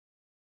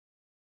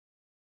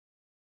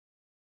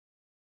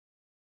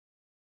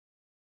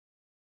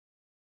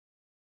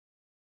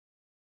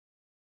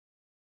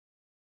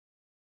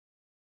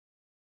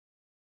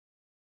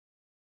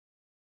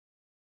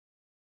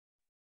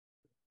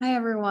Hi,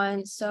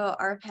 everyone. So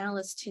our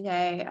panelists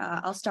today,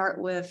 I'll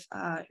start with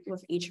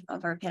each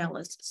of our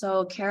panelists.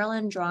 So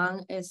Caroline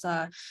Juang is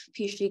a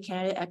PhD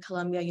candidate at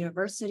Columbia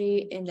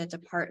University in the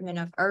Department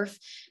of Earth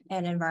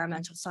and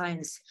Environmental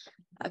Science.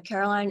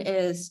 Caroline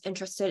is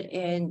interested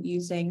in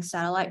using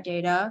satellite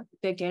data,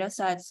 big data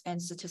sets, and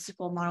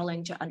statistical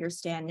modeling to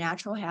understand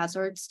natural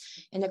hazards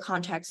in the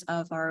context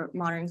of our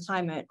modern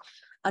climate.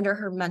 Under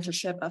her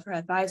mentorship of her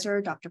advisor,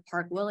 Dr.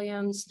 Park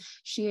Williams,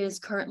 she is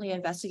currently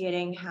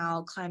investigating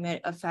how climate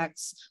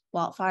affects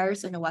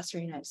wildfires in the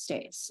Western United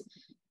States.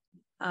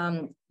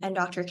 And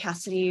Dr.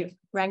 Cassidy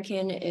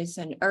Rankine is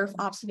an Earth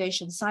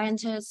observation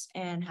scientist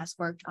and has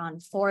worked on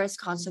forest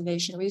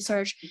conservation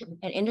research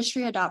and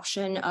industry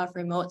adoption of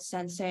remote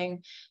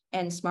sensing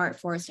and smart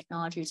forest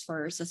technologies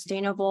for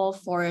sustainable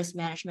forest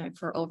management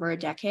for over a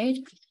decade.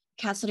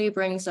 Cassidy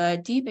brings a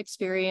deep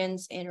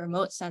experience in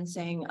remote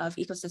sensing of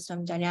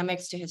ecosystem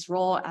dynamics to his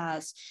role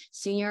as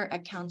Senior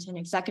Accountant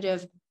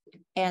Executive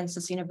and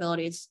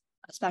Sustainability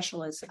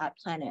Specialist at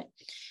Planet.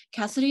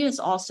 Cassidy is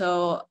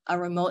also a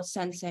remote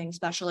sensing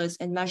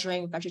specialist in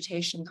measuring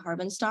vegetation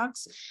carbon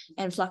stocks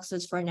and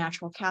fluxes for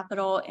natural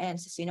capital and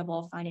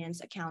sustainable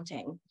finance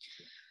accounting.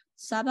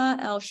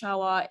 Sahba El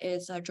Shawa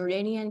is a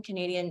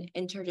Jordanian-Canadian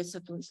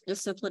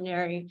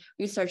interdisciplinary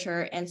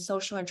researcher and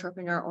social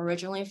entrepreneur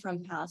originally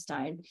from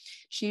Palestine.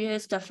 She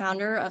is the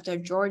founder of the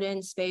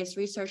Jordan Space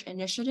Research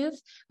Initiative,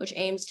 which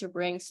aims to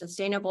bring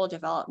sustainable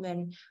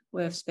development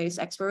with space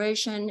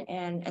exploration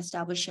and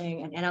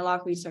establishing an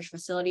analog research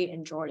facility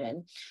in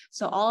Jordan.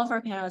 So all of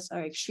our panelists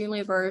are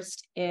extremely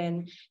versed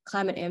in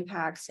climate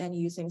impacts and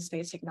using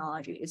space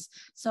technologies.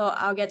 So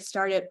I'll get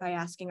started by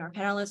asking our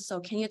panelists,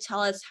 so can you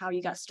tell us how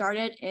you got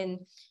started in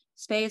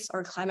space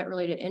or climate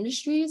related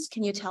industries?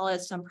 Can you tell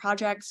us some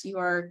projects you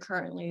are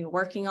currently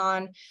working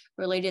on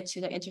related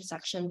to the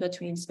intersection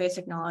between space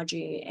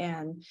technology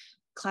and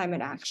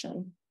climate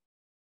action?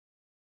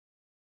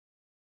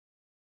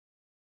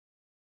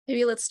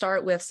 Maybe let's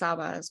start with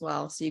Sahba as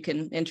well, so you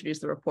can introduce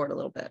the report a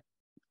little bit.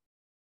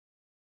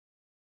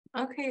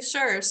 Okay,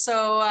 sure.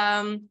 So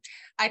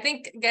I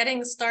think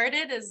getting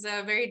started is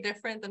very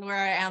different than where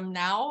I am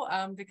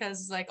now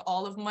because like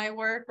all of my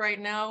work right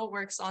now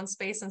works on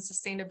space and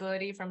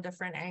sustainability from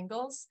different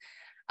angles.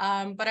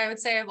 But I would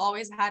say I've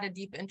always had a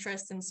deep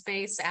interest in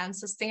space and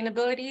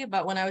sustainability.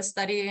 But when I was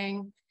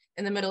studying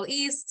in the Middle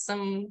East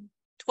some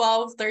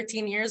 12,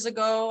 13 years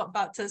ago,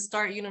 about to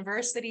start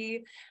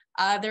university,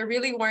 there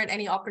really weren't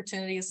any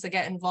opportunities to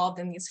get involved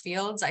in these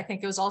fields. I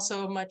think it was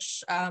also a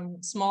much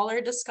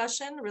smaller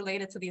discussion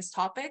related to these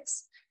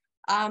topics.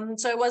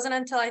 So it wasn't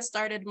until I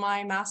started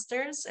my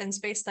master's in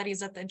space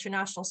studies at the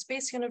International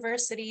Space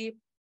University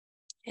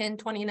in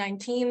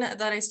 2019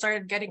 that I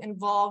started getting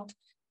involved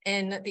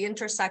in the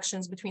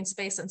intersections between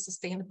space and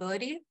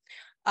sustainability,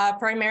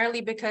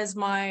 primarily because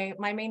my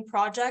main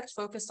project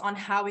focused on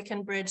how we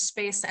can bridge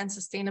space and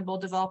sustainable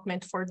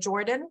development for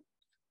Jordan.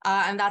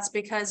 And that's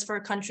because for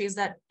countries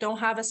that don't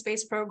have a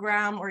space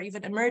program or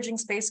even emerging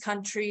space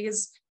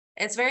countries,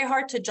 it's very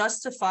hard to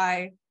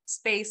justify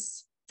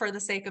space for the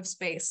sake of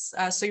space.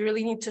 So you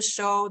really need to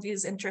show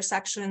these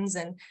intersections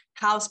and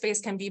how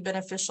space can be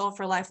beneficial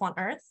for life on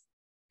Earth.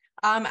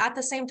 At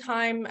the same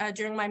time,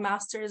 during my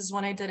master's,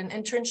 when I did an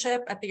internship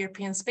at the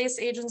European Space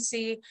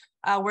Agency,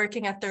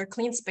 working at their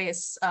Clean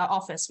Space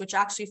office, which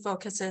actually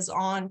focuses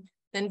on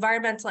the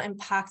environmental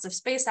impacts of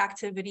space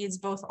activities,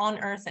 both on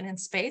Earth and in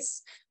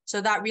space. So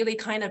that really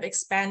kind of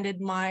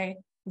expanded my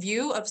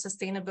view of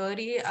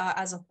sustainability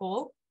as a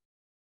whole.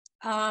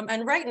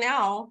 And right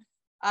now,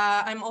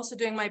 I'm also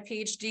doing my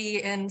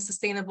PhD in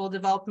sustainable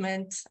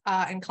development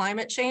and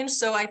climate change.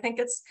 So I think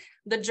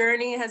the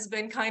journey has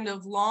been kind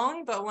of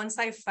long, but once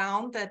I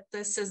found that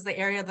this is the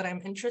area that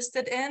I'm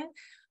interested in,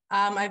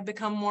 I've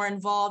become more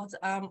involved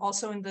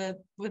also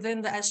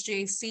within the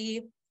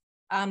SGAC,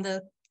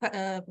 the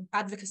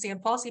Advocacy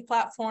and Policy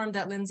platform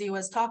that Lindsay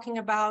was talking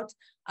about.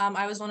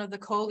 I was one of the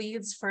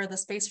co-leads for the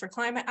Space for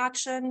Climate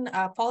Action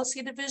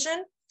policy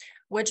division,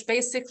 which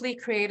basically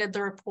created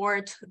the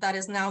report that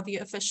is now the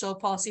official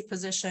policy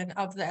position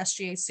of the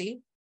SGAC.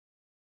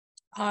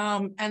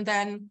 And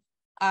then,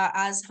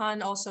 as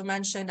Han also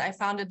mentioned, I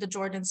founded the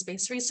Jordan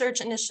Space Research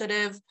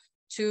Initiative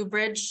to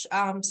bridge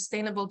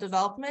sustainable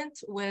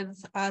development with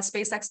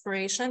space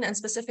exploration, and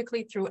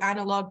specifically through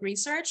analog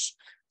research.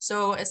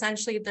 So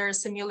essentially, there are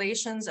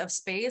simulations of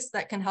space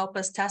that can help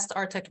us test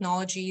our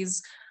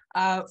technologies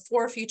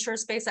for future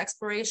space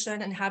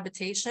exploration and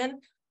habitation.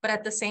 But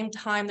at the same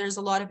time, there's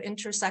a lot of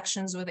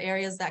intersections with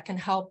areas that can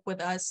help with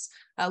us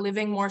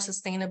living more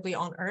sustainably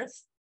on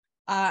Earth.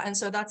 And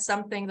so that's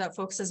something that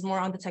focuses more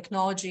on the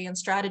technology and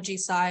strategy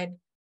side.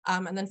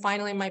 And then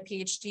finally, my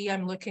PhD,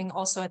 I'm looking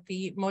also at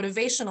the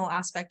motivational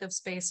aspect of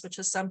space, which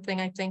is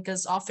something I think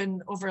is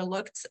often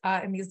overlooked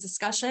in these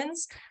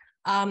discussions.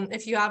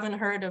 If you haven't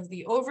heard of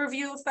the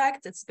overview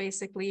effect, it's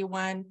basically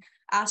when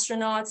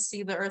astronauts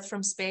see the Earth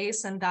from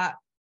space, and that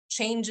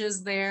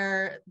changes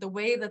the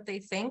way that they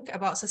think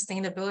about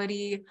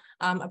sustainability,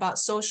 about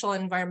social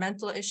and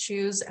environmental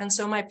issues. And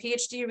so my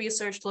PhD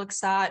research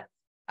looks at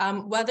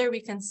whether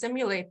we can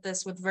simulate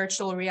this with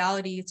virtual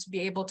reality to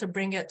be able to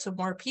bring it to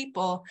more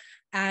people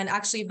and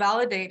actually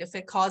validate if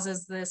it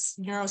causes this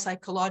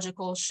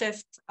neuropsychological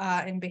shift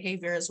in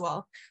behavior as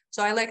well.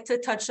 So I like to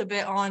touch a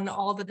bit on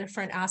all the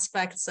different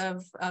aspects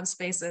of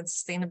space and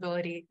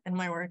sustainability in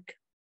my work.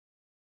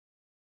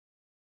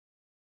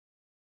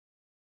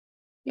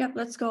 Yep,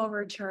 let's go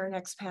over to our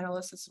next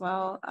panelist as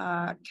well.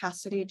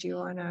 Cassidy, do you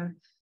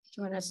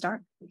wanna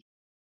start?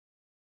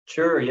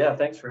 Sure, yeah,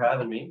 thanks for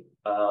having me.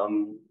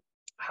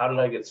 How did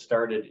I get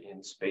started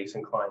in space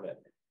and climate?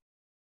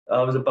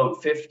 It was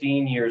about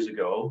 15 years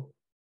ago,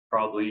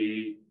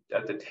 probably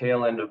at the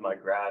tail end of my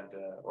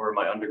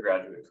my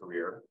undergraduate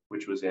career,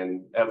 which was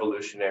in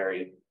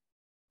evolutionary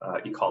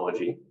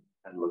ecology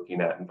and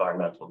looking at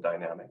environmental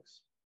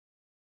dynamics.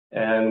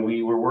 And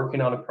we were working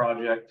on a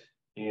project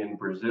in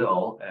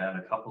Brazil and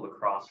a couple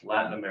across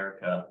Latin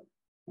America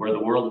where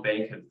the World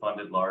Bank had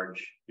funded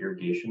large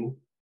irrigation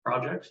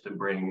projects to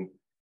bring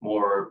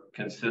more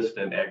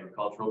consistent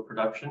agricultural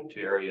production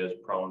to areas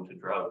prone to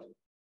drought.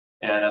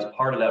 And as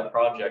part of that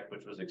project,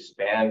 which was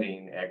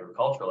expanding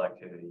agricultural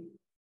activity,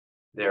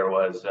 there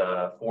was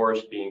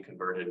forest being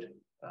converted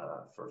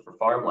for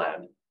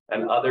farmland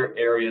and other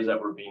areas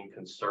that were being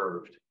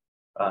conserved,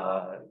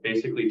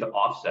 basically to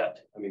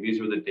offset. I mean,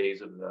 these were the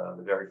days of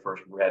the very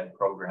first RED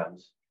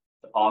programs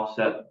to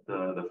offset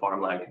the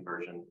farmland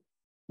conversion.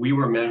 We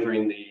were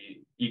measuring the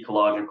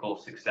ecological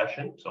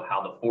succession, so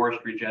how the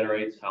forest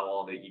regenerates, how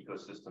all the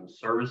ecosystem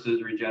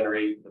services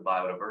regenerate, the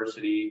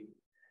biodiversity,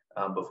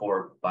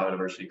 before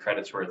biodiversity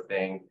credits were a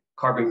thing.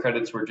 Carbon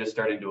credits were just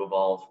starting to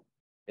evolve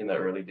in the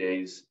early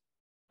days.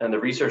 And the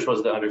research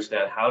was to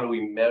understand how do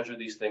we measure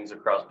these things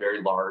across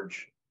very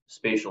large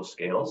spatial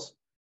scales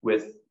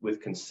with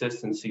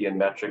consistency and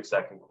metrics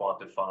that can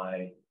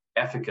quantify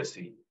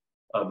efficacy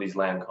of these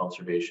land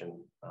conservation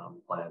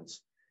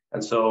plans.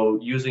 And so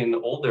using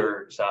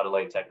older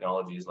satellite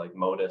technologies like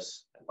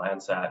MODIS and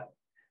Landsat,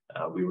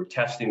 we were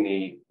testing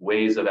the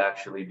ways of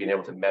actually being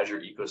able to measure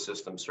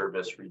ecosystem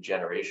service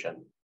regeneration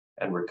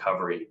and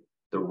recovery,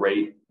 the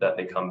rate that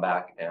they come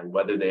back and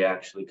whether they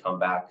actually come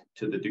back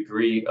to the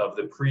degree of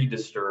the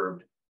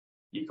pre-disturbed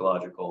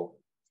ecological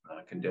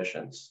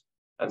conditions.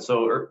 And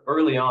so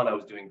early on, I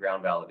was doing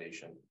ground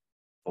validation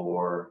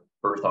for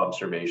Earth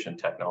observation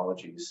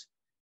technologies.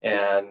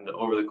 And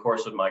over the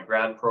course of my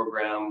grad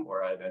program,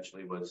 where I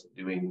eventually was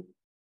doing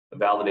the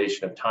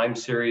validation of time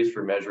series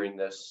for measuring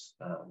this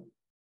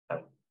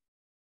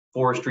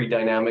forestry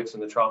dynamics in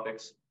the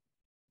tropics,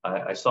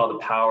 I saw the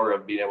power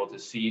of being able to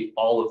see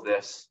all of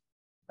this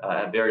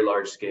at very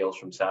large scales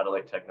from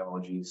satellite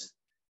technologies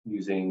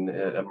using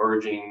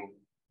emerging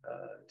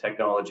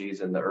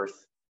technologies in the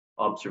Earth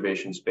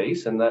observation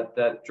space. And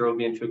that drove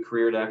me into a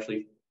career to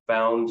actually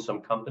found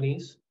some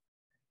companies,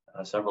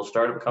 several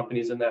startup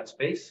companies in that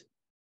space.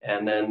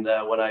 And then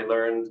when I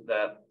learned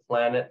that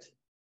Planet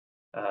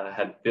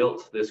had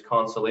built this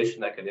constellation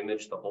that could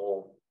image the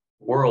whole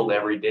world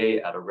every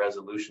day at a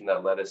resolution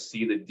that let us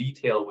see the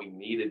detail we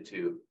needed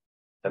to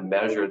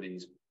measure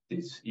these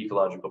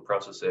ecological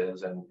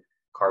processes and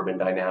carbon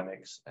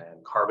dynamics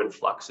and carbon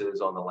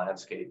fluxes on the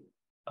landscape,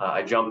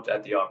 I jumped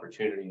at the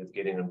opportunity of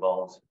getting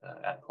involved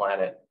at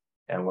Planet.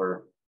 And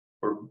we're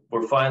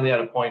finally at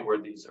a point where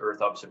these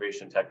Earth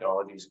observation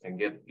technologies can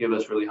give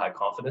us really high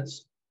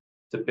confidence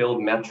to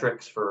build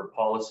metrics for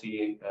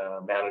policy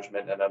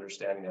management and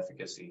understanding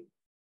efficacy.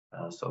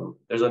 So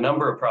there's a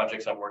number of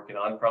projects I'm working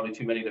on, probably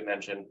too many to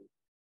mention,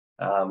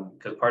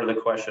 because part of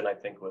the question I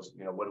think was,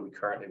 what are we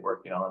currently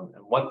working on?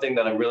 And one thing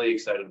that I'm really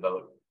excited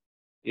about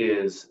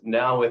is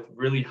now with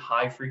really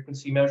high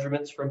frequency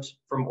measurements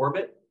from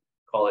orbit,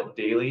 call it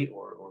daily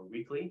or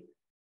weekly,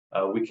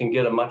 we can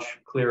get a much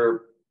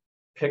clearer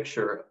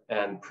picture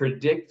and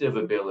predictive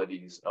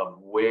abilities of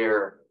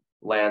where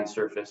land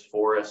surface,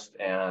 forest,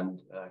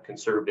 and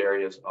conserved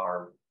areas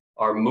are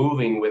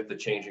moving with the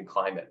changing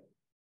climate.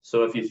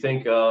 So if you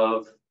think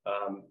of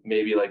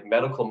maybe like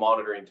medical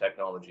monitoring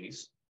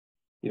technologies,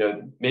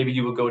 maybe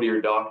you would go to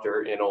your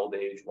doctor in old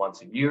age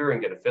once a year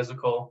and get a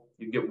physical.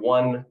 You get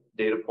one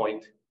data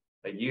point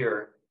a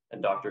year,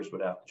 and doctors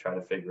would have to try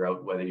to figure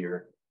out whether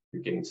you're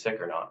getting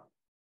sick or not.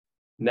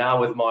 Now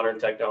with modern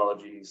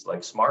technologies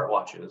like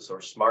smartwatches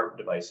or smart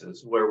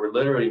devices, where we're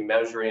literally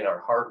measuring our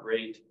heart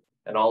rate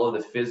and all of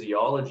the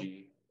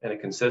physiology on a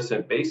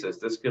consistent basis,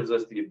 this gives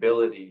us the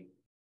ability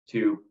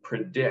to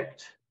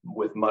predict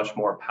with much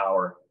more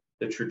power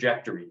the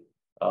trajectory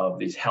of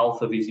these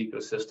health of these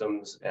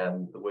ecosystems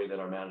and the way that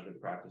our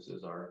management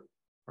practices are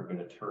going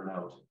to turn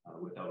out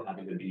without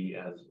having to be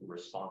as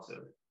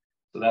responsive.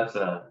 So that's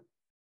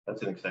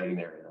an exciting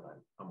area that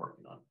I'm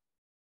working on.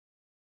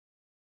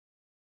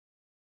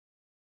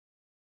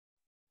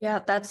 Yeah,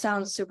 that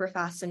sounds super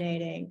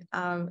fascinating.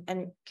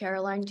 And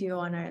Caroline, do you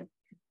want to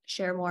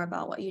share more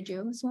about what you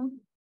do as well?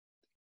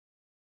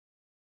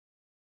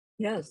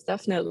 Yes,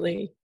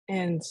 definitely.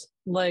 And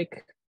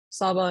like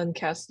Sahba and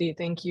Cassidy,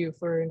 thank you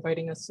for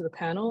inviting us to the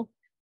panel.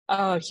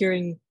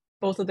 Hearing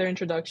both of their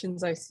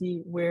introductions, I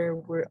see where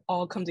we're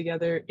all come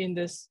together in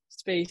this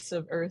space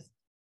of Earth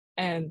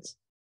and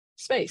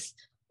space.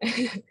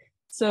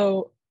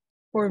 So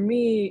for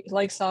me,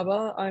 like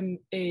Sahba, I'm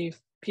a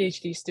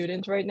PhD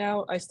student right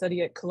now. I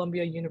study at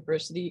Columbia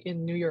University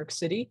in New York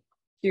City,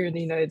 here in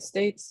the United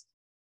States.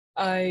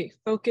 I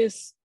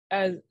focus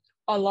as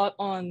a lot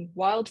on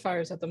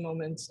wildfires at the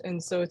moment.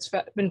 And so it's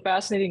been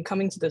fascinating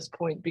coming to this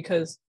point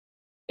because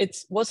it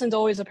wasn't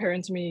always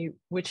apparent to me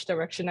which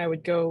direction I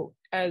would go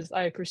as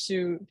I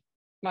pursued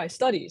my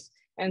studies.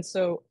 And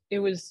so it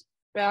was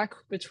back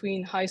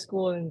between high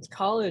school and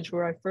college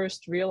where I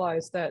first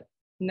realized that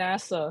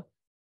NASA,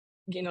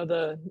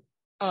 NASA,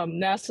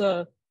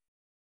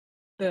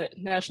 the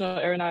National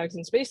Aeronautics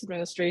and Space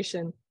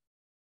Administration,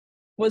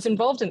 was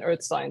involved in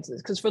earth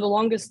sciences. Because for the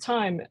longest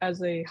time,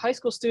 as a high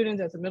school student,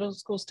 as a middle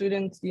school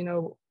student,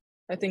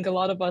 I think a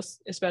lot of us,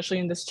 especially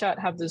in this chat,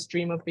 have this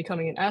dream of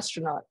becoming an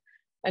astronaut.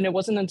 And it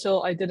wasn't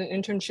until I did an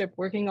internship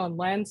working on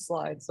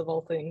landslides, of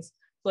all things,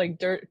 like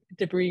dirt,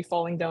 debris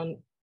falling down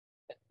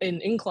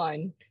an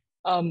incline,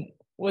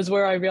 was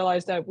where I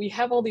realized that we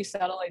have all these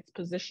satellites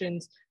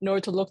positioned in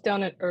order to look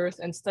down at Earth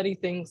and study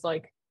things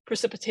like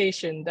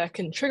precipitation that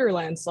can trigger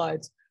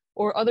landslides,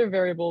 or other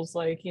variables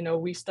like,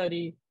 we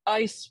study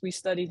ice, we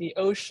study the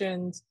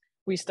oceans,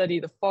 we study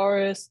the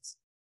forests.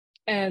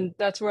 And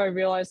that's where I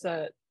realized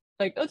that,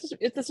 like, oh,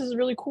 this is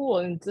really cool.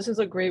 And this is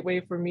a great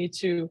way for me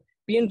to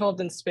be involved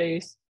in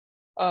space,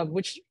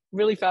 which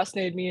really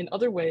fascinated me in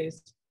other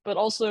ways, but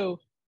also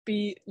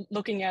be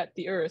looking at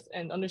the Earth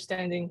and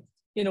understanding,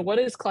 what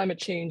is climate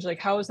change? Like,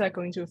 how is that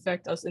going to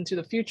affect us into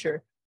the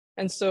future?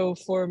 And so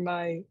for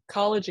my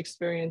college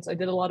experience, I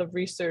did a lot of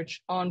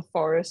research on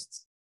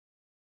forests,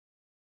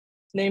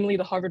 namely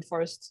the Harvard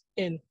forest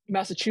in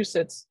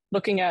Massachusetts,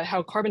 looking at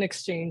how carbon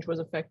exchange was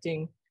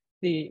affecting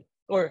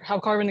how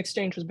carbon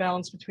exchange was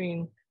balanced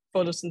between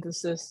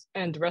photosynthesis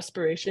and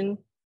respiration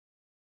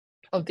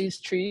of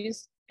these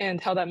trees, and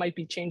how that might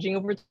be changing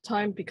over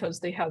time because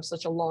they have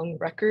such a long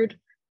record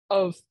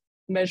of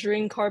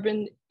measuring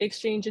carbon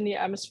exchange in the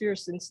atmosphere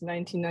since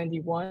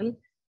 1991.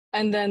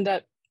 And then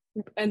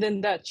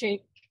that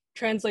change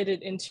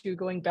translated into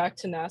going back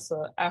to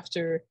NASA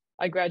after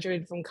I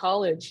graduated from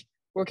college,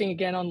 working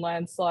again on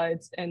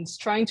landslides and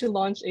trying to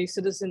launch a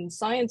citizen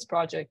science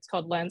project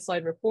called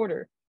Landslide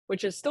Reporter,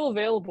 which is still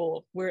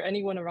available where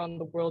anyone around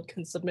the world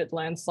can submit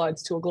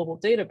landslides to a global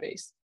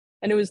database.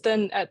 And it was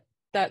then at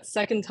that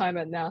second time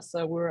at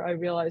NASA where I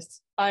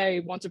realized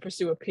I want to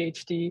pursue a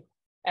PhD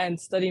and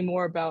study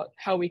more about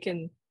how we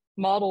can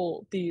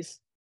model these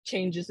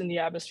changes in the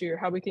atmosphere,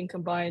 how we can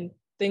combine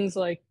things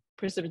like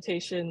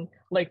precipitation,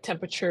 like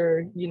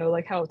temperature,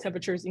 like how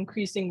temperature is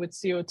increasing with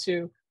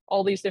CO2,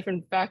 all these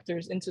different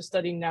factors into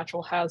studying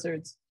natural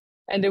hazards.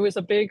 And there was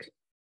a big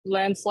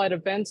landslide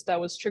event that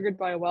was triggered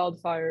by a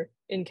wildfire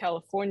in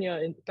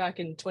California back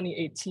in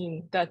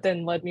 2018 that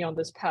then led me on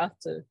this path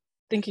to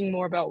thinking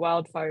more about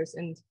wildfires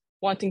and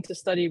wanting to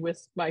study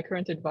with my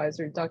current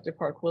advisor, Dr.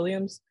 Park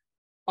Williams,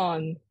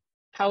 on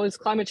how is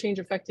climate change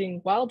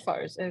affecting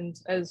wildfires. And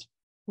as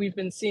we've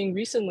been seeing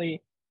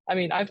recently,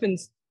 I've been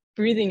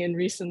breathing in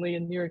recently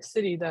in New York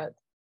City that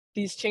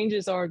these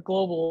changes are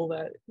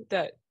global,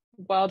 that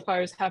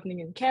wildfires happening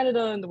in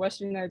Canada and the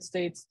Western United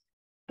States,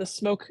 the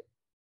smoke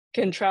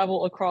can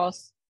travel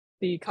across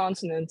the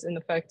continent and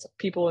affect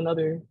people in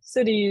other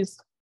cities,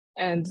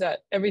 and that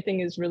everything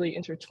is really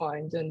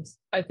intertwined. And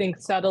I think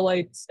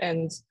satellites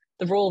and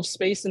the role of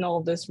space in all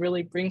of this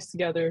really brings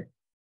together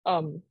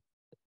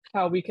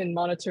how we can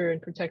monitor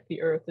and protect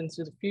the Earth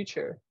into the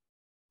future.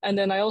 And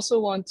then I also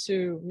want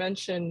to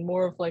mention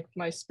more of like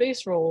my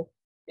space role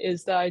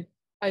is that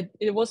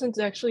it wasn't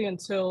actually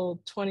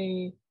until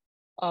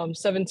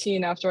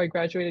 2017 after I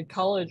graduated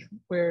college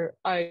where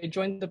I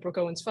joined the Brooke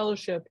Owens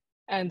Fellowship.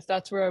 And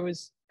that's where I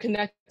was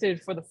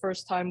connected for the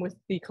first time with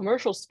the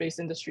commercial space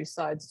industry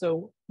side.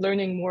 So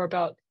learning more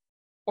about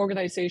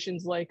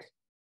organizations like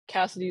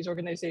Cassidy's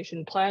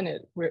organization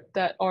Planet,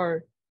 that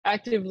are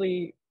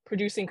actively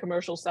producing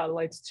commercial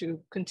satellites to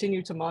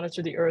continue to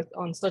monitor the Earth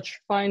on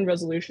such fine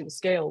resolution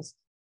scales.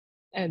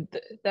 And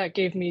that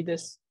gave me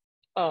this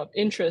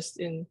interest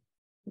in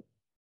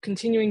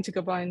continuing to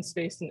combine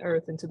space and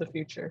Earth into the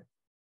future.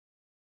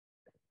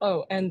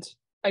 Oh, and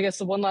I guess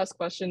the one last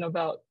question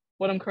about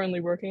what I'm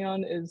currently working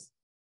on is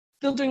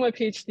still doing my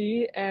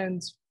PhD.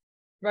 And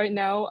right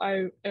now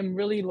I am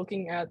really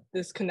looking at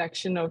this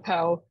connection of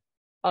how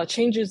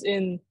changes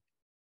in,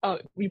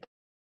 we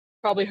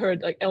probably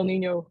heard like El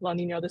Nino, La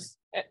Nina, this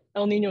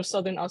El Nino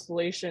Southern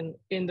Oscillation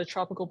in the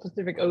tropical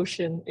Pacific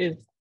Ocean is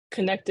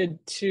connected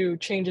to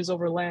changes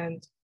over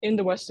land in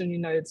the Western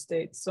United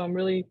States. So I'm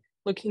really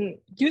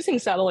using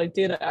satellite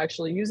data,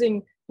 actually,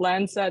 using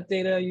Landsat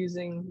data,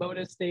 using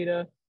MODIS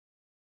data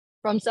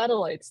from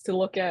satellites to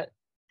look at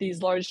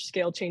these large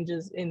scale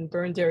changes in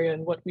burned area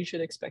and what we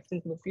should expect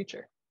into the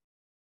future.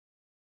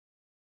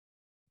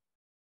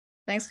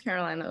 Thanks,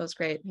 Caroline. That was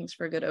great. Thanks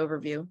for a good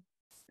overview.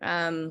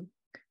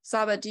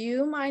 Sahba, do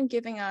you mind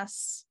giving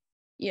us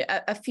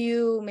a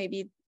few,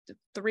 maybe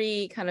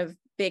 3 kind of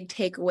big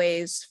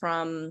takeaways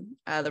from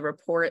the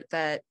report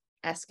that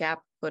SGAPP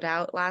put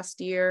out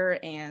last year,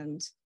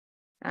 and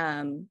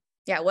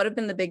yeah, what have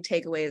been the big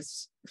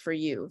takeaways for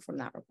you from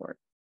that report?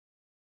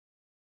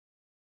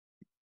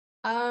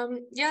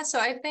 Yeah, so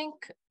I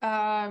think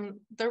the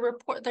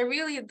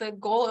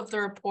goal of the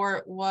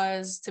report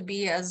was to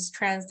be as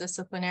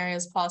transdisciplinary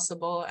as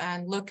possible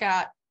and look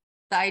at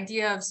the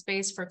idea of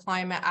space for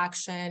climate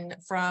action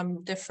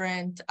from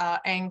different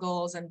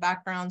angles and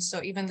backgrounds.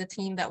 So even the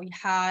team that we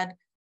had,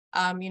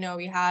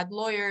 we had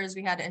lawyers,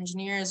 we had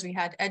engineers, we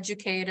had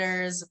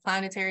educators,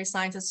 planetary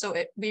scientists. So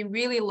we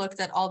really looked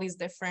at all these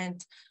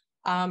different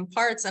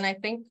parts. And I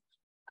think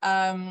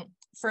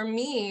for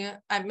me,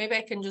 maybe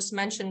I can just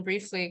mention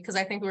briefly, because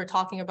I think we were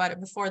talking about it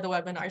before the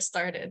webinar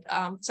started.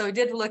 So we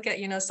did look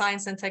at,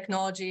 science and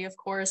technology, of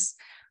course,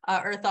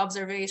 Earth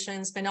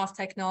observation, spin-off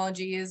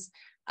technologies.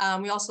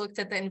 We also looked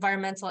at the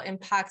environmental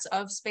impacts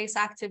of space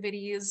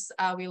activities.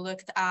 We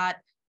looked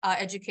at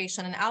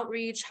education and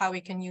outreach, how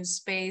we can use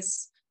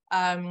space,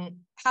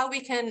 how we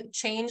can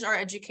change our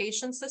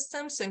education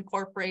systems to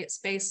incorporate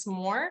space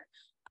more,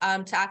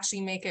 to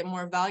actually make it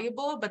more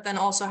valuable, but then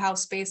also how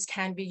space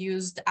can be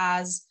used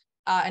as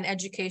an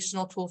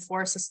educational tool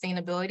for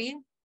sustainability.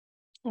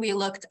 We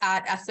looked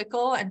at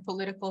ethical and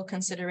political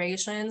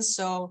considerations.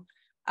 So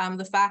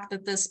the fact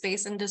that the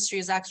space industry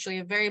is actually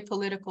a very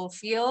political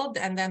field,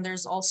 and then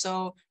there's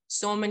also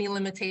so many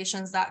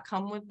limitations that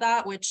come with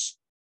that, which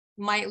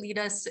might lead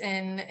us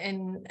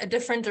in a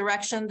different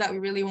direction that we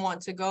really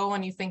want to go.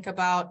 When you think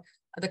about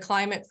the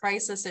climate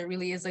crisis, it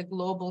really is a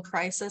global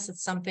crisis.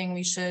 It's something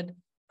we should,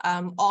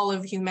 all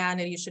of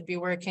humanity should be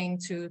working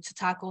to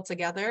tackle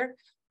together.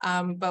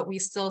 But we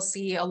still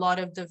see a lot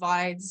of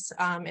divides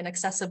in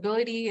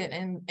accessibility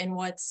and in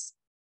what's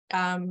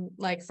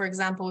like, for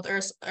example, with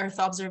Earth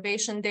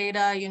observation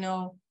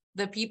data,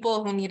 the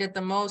people who need it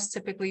the most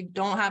typically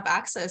don't have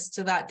access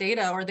to that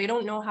data, or they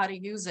don't know how to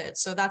use it.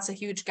 So that's a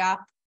huge gap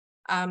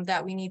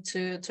that we need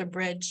to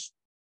bridge.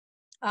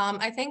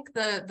 I think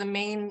the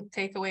main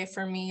takeaway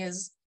for me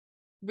is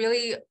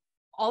really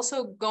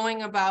also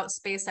going about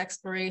space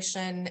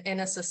exploration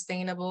in a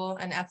sustainable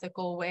and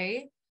ethical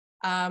way.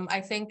 I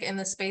think in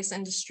the space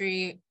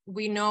industry,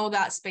 we know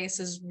that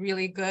space is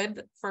really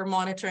good for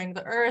monitoring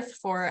the Earth,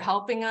 for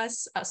helping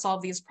us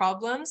solve these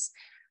problems.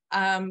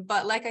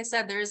 But like I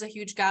said, there is a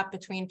huge gap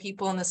between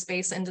people in the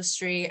space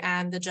industry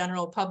and the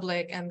general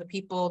public and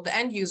the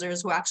end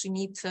users who actually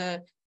need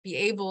to be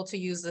able to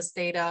use this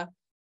data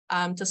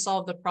to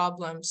solve the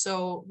problem.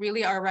 So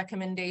really our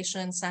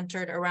recommendation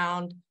centered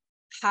around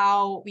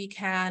how we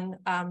can,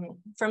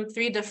 from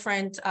three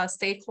different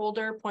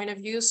stakeholder point of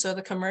view. So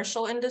the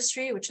commercial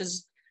industry, which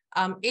is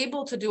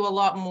able to do a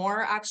lot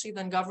more actually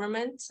than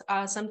government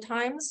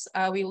sometimes.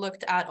 We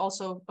looked at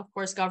also, of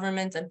course,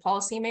 government and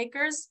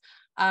policymakers,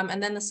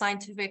 and then the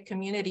scientific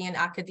community and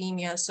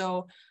academia.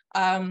 So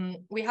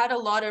we had a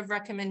lot of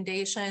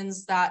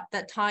recommendations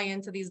that tie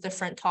into these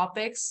different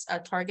topics,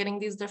 targeting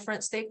these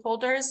different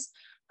stakeholders.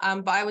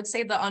 But I would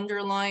say the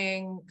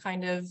underlying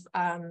kind of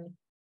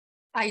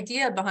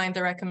idea behind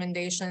the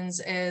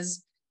recommendations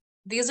is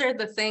these are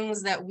the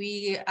things that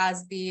we,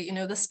 as the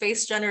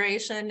space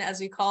generation, as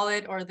we call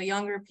it, or the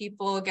younger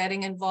people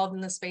getting involved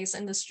in the space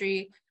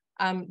industry,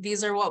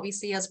 these are what we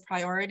see as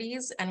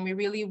priorities, and we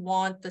really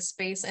want the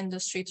space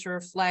industry to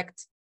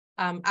reflect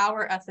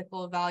our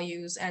ethical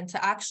values and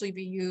to actually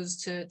be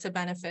used to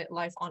benefit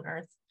life on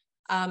Earth.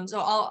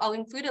 So I'll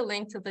include a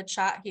link to the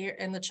chat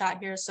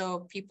here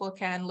so people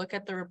can look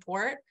at the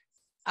report.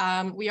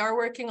 We are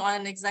working on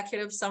an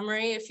executive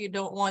summary if you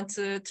don't want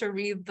to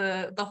read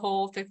the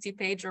whole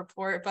 50-page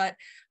report, but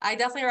I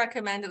definitely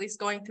recommend at least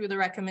going through the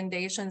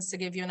recommendations to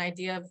give you an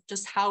idea of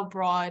just how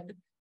broad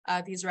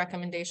these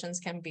recommendations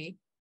can be.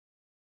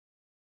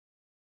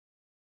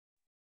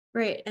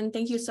 Great, and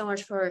thank you so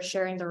much for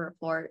sharing the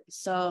report.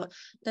 So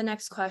the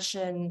next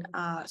question,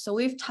 so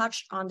we've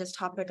touched on this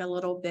topic a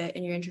little bit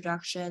in your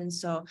introduction,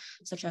 so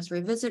such as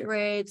revisit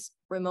rates,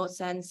 remote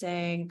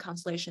sensing,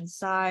 constellation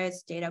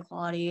size, data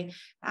quality,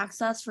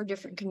 access for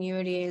different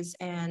communities,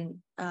 and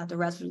the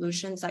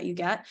resolutions that you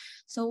get.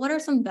 So what are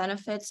some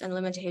benefits and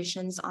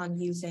limitations on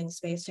using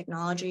space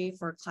technology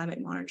for climate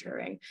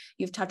monitoring?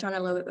 You've touched on it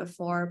a little bit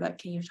before, but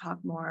can you talk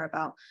more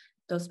about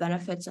those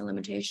benefits and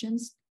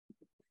limitations?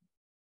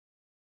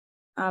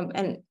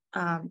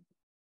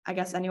 I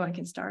guess anyone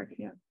can start.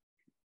 Yeah.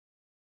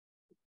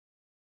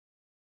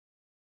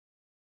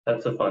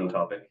 That's a fun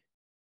topic.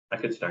 I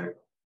could start.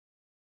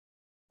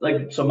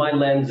 So my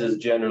lens is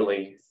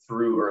generally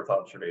through Earth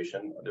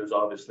observation. There's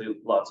obviously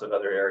lots of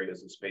other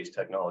areas of space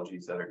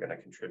technologies that are going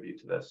to contribute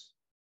to this.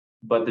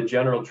 But the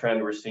general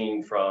trend we're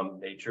seeing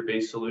from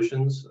nature-based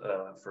solutions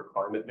for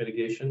climate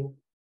mitigation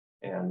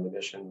and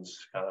emissions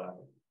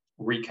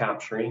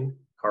recapturing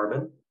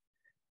carbon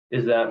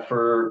is that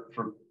for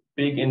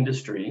big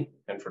industry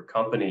and for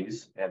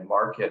companies and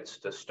markets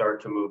to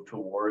start to move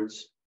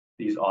towards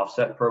these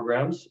offset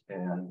programs.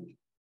 And,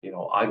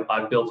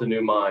 I've built a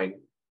new mine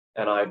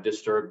and I've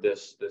disturbed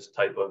this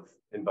type of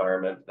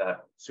environment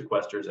that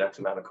sequesters X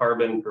amount of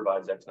carbon,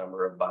 provides X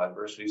number of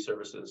biodiversity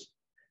services.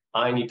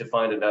 I need to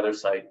find another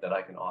site that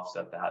I can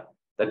offset that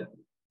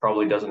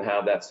probably doesn't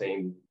have that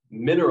same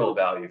mineral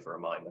value for a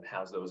mine that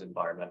has those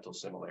environmental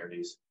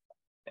similarities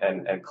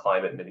and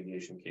climate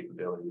mitigation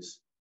capabilities,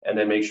 and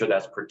then make sure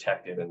that's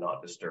protected and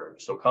not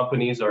disturbed. So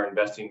companies are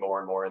investing more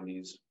and more in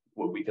these,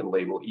 what we can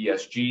label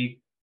ESG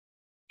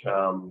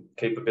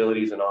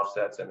capabilities and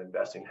offsets, and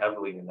investing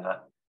heavily in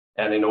that.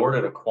 And in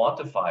order to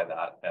quantify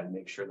that and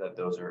make sure that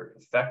those are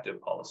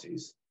effective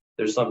policies,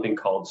 there's something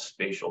called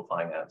spatial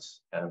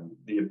finance, and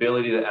the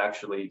ability to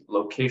actually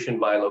location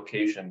by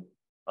location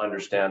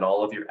understand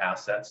all of your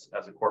assets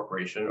as a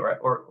corporation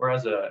or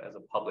as a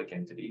public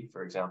entity,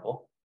 for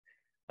example,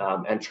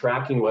 and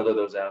tracking whether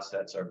those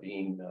assets are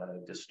being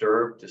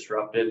disturbed,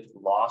 disrupted,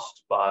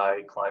 lost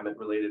by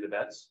climate-related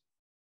events.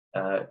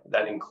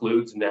 That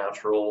includes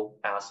natural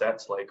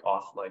assets like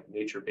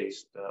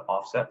nature-based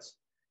offsets.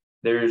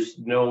 There's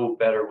no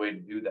better way to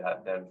do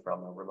that than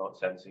from a remote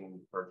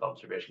sensing Earth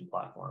observation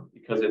platform,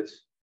 because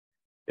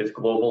it's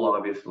global,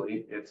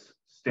 obviously, it's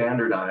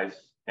standardized,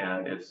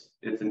 and it's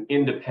an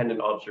independent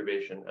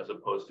observation as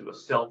opposed to a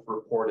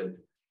self-reported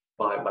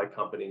by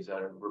companies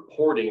that are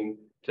reporting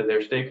to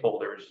their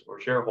stakeholders or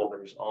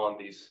shareholders on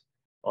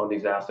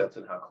these assets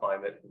and how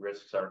climate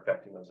risks are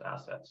affecting those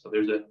assets. So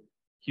there's a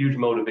huge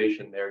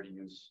motivation there to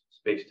use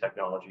space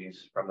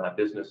technologies from that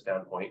business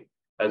standpoint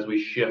as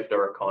we shift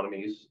our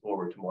economies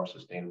over to more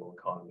sustainable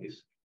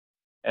economies.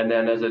 And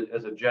then as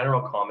a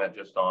general comment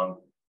just on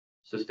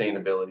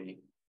sustainability,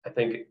 I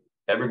think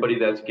everybody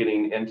that's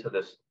getting into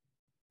this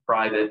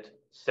private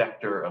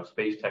sector of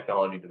space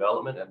technology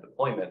development and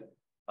deployment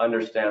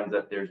understands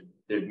that there's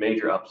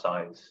major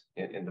upsides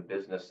in the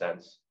business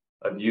sense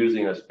of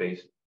using a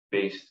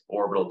space-based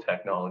orbital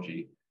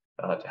technology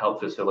to help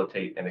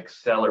facilitate and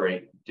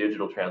accelerate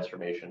digital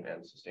transformation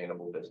and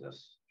sustainable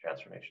business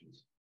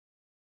transformations.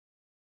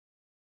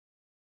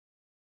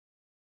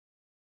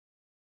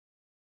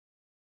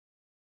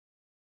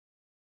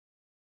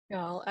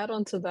 Yeah, I'll add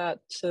on to that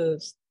to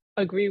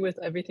agree with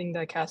everything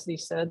that Cassidy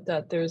said,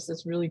 that there's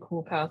this really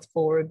cool path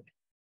forward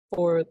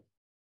for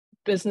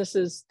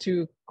businesses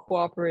to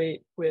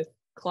cooperate with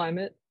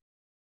climate.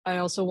 I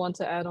also want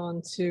to add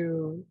on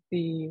to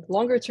the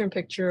longer term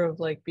picture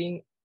of like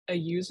being a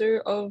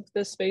user of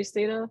the space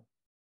data,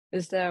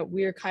 is that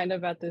we're kind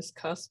of at this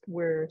cusp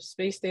where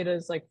space data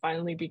is like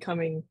finally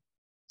becoming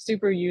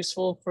super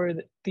useful for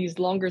these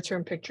longer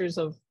term pictures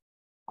of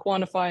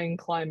quantifying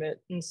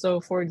climate. And so,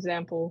 for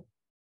example,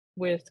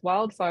 with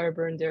wildfire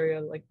burned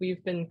area, like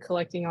we've been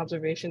collecting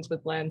observations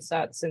with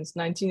Landsat since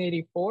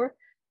 1984,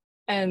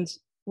 and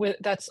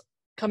that's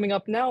coming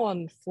up now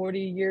on 40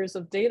 years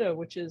of data,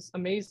 which is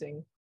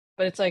amazing.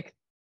 But it's like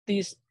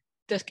this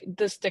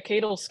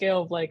decadal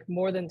scale of like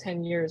more than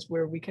 10 years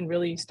where we can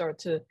really start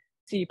to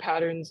see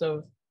patterns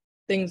of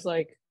things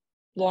like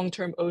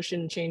long-term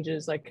ocean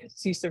changes, like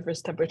sea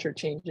surface temperature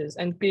changes,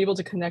 and be able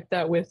to connect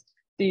that with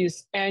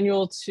these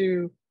annual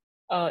to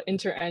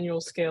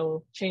interannual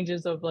scale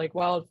changes of like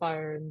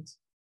wildfire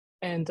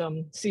and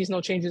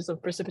seasonal changes of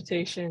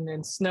precipitation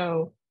and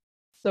snow.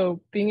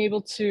 So being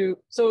able to,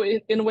 so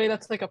in a way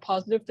that's like a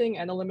positive thing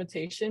and a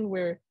limitation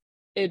where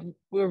we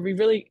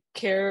really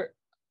care.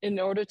 In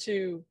order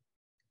to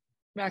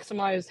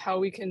maximize how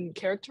we can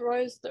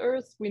characterize the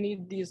Earth, we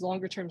need these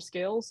longer term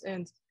scales,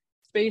 and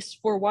space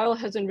for a while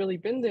hasn't really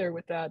been there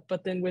with that.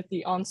 But then with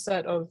the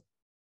onset of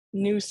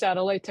new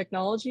satellite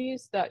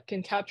technologies that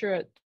can capture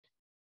at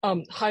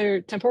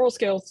higher temporal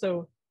scales,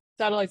 so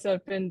satellites that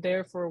have been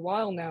there for a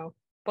while now,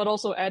 but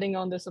also adding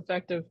on this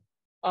effect of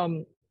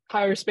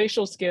higher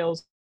spatial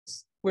scales,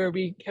 where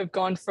we have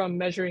gone from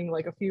measuring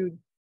like a few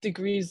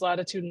degrees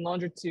latitude and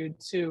longitude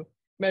to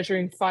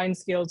measuring fine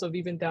scales of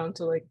even down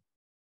to like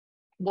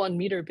 1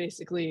 meter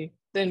basically,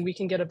 then we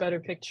can get a better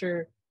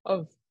picture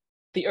of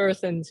the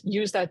Earth and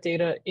use that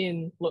data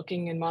in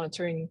looking and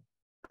monitoring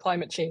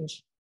climate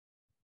change.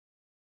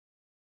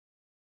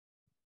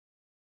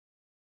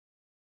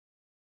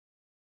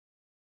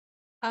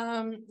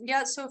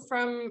 Yeah, so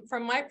from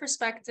my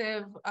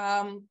perspective,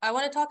 I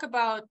want to talk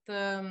about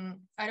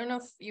I don't know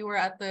if you were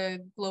at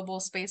the Global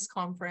Space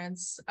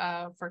Conference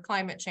for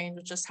climate change,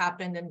 which just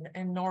happened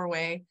in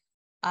Norway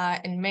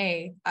in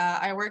May.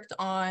 I worked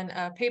on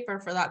a paper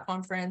for that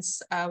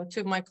conference with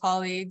two of my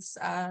colleagues,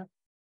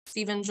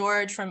 Stephen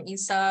George from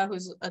ESA,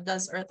 who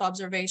does Earth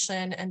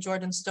observation, and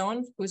Jordan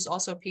Stone, who's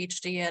also a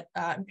PhD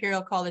at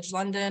Imperial College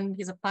London.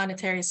 He's a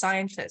planetary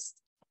scientist.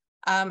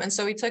 And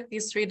so we took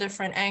these three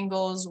different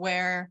angles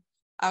where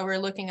we're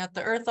looking at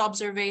the Earth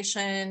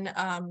observation,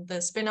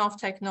 the spin-off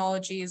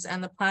technologies,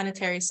 and the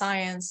planetary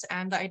science.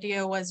 And the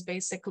idea was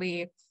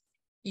basically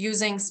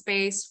using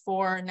space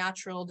for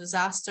natural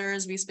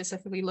disasters. We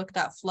specifically looked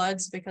at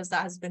floods because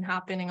that has been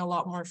happening a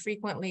lot more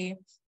frequently.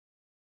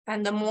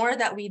 And the more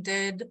that we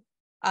did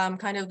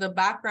kind of the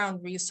background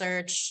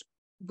research,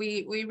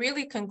 we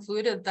really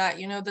concluded that,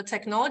 you know, the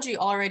technology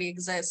already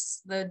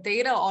exists, the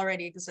data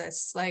already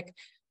exists. Like,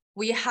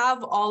 we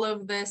have all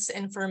of this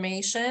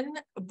information,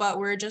 but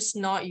we're just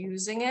not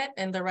using it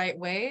in the right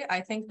way.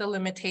 I think the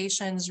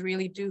limitations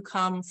really do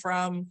come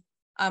from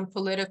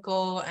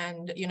political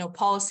and, you know,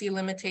 policy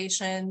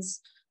limitations.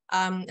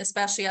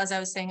 especially as I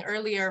was saying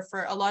earlier,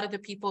 for a lot of the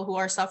people who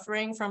are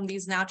suffering from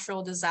these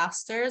natural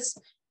disasters.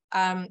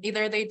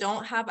 Either they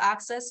don't have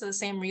access to the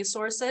same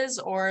resources,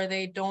 or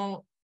they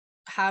don't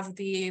have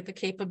the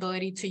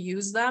capability to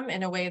use them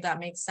in a way that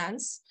makes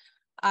sense.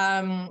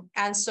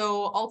 And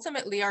so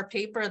ultimately our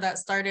paper that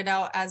started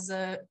out as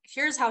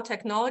here's how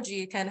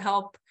technology can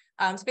help,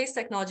 space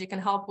technology can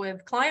help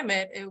with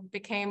climate, it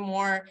became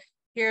more,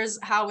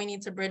 here's how we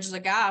need to bridge the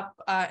gap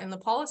in the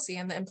policy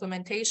and the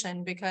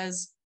implementation,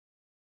 because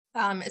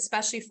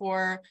especially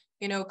for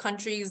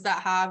countries that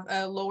have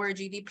a lower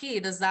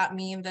GDP, does that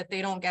mean that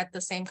they don't get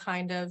the same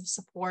kind of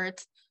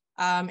support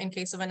in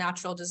case of a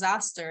natural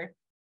disaster?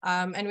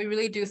 And we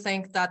really do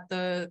think that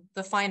the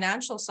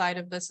financial side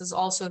of this is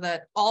also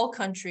that all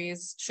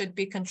countries should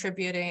be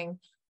contributing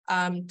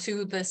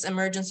to this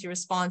emergency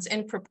response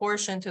in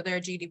proportion to their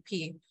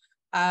GDP.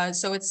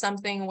 So it's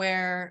something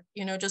where,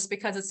 just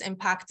because it's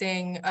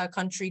impacting a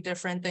country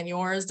different than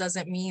yours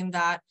doesn't mean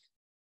that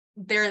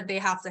they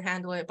have to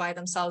handle it by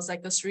themselves.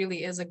 Like, this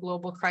really is a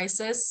global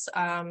crisis.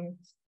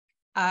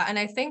 And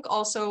I think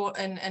also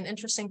an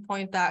interesting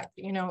point that,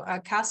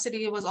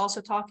 Cassidy was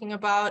also talking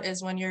about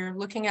is when you're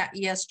looking at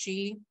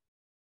ESG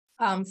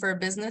for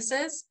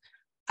businesses,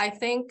 I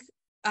think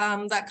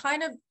that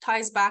kind of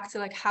ties back to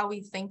like how we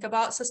think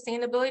about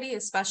sustainability,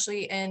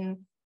 especially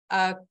in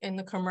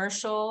the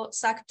commercial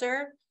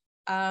sector.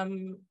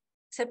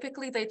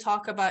 Typically, they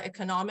talk about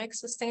economic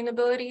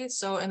sustainability.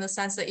 So in the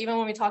sense that even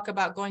when we talk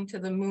about going to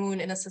the moon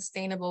in a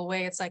sustainable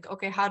way, it's like,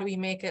 okay, how do we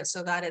make it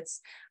so that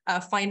it's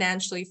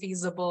financially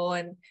feasible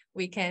and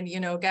we can,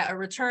 get a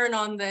return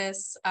on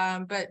this?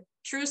 But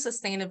true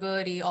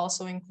sustainability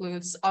also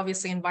includes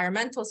obviously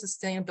environmental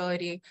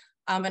sustainability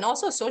and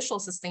also social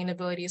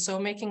sustainability. So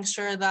making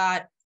sure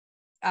that,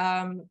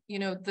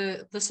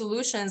 the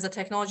solutions, the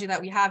technology that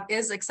we have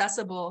is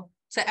accessible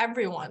to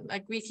everyone.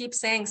 Like, we keep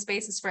saying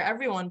space is for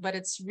everyone, but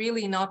it's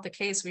really not the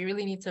case. We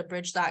really need to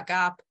bridge that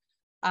gap.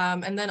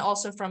 And then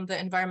also from the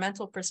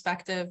environmental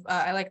perspective,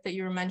 I like that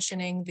you were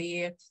mentioning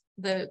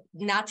the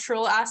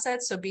natural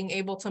assets, so being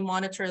able to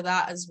monitor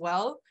that as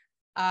well.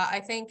 I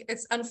think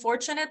it's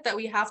unfortunate that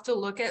we have to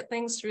look at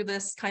things through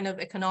this kind of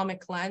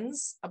economic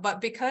lens,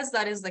 but because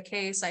that is the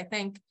case, I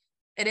think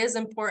it is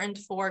important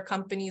for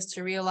companies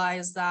to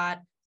realize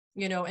that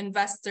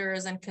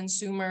investors and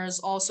consumers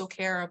also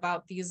care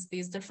about these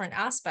different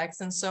aspects.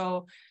 And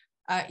so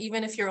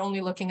even if you're only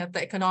looking at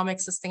the economic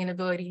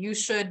sustainability, you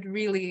should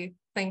really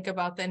think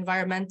about the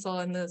environmental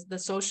and the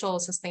social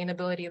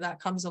sustainability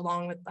that comes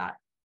along with that.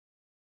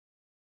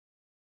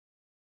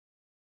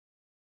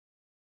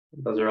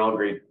 Those are all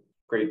great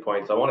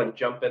points. I want to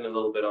jump in a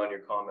little bit on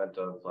your comment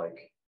of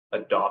like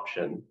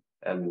adoption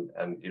and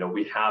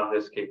we have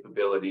this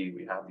capability,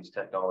 we have these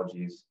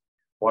technologies.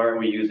 Why aren't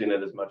we using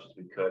it as much as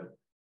we could?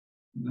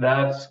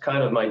 That's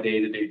kind of my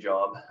day-to-day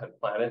job at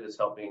Planet, is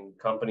helping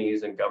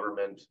companies and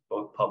government,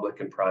 both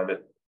public and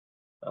private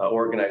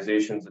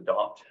organizations,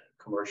 adopt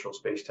commercial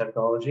space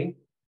technology.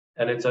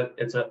 And it's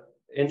a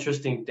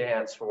interesting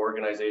dance for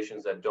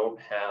organizations that don't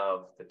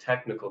have the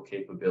technical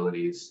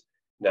capabilities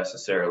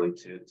necessarily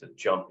to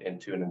jump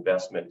into an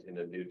investment in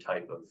a new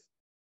type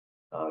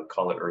of,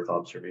 call it Earth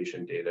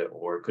observation data,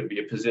 or it could be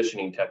a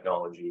positioning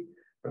technology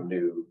from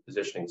new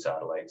positioning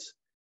satellites.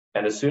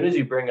 And as soon as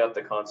you bring up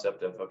the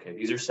concept of, okay,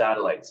 these are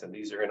satellites and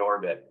these are in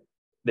orbit,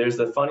 there's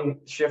the funny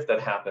shift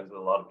that happens with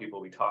a lot of people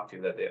we talk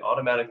to, that they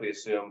automatically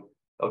assume,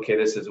 okay,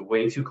 this is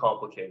way too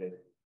complicated.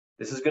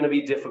 This is going to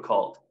be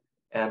difficult.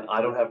 And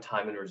I don't have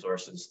time and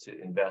resources to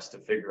invest to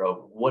figure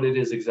out what it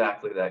is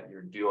exactly that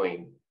you're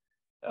doing.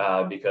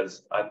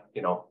 Because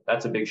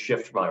that's a big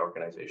shift for my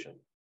organization.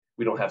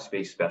 We don't have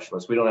space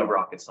specialists. We don't have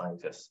rocket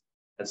scientists.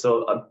 And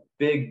so a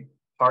big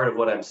part of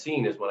what I'm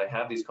seeing is when I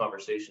have these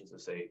conversations to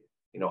say,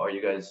 are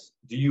you guys,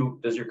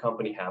 does your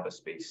company have a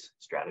space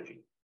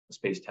strategy, a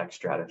space tech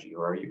strategy?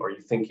 Or are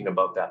you thinking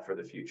about that for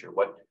the future?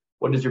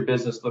 What does your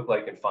business look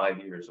like in 5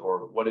 years?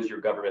 Or what does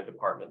your government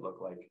department look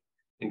like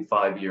in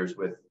 5 years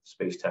with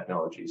space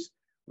technologies?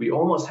 We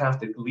almost have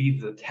to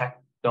leave the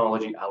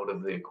technology out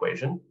of the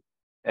equation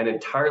and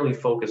entirely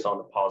focus on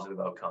the positive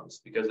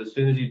outcomes. Because as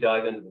soon as you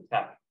dive into the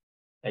tech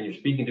and you're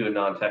speaking to a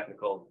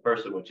non-technical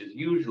person, which is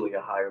usually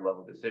a higher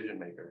level decision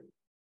maker,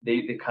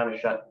 they kind of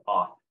shut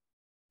off.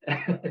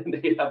 And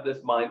they have this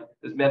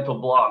mental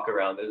block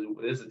around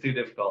this is too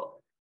difficult.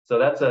 So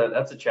that's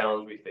a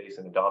challenge we face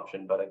in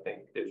adoption, but I think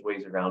there's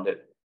ways around it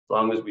as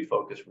long as we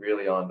focus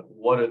really on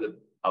what are the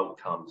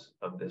outcomes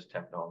of this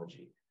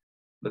technology.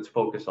 Let's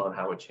focus on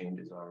how it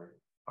changes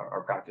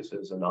our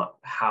practices and not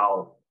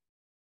how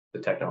the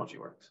technology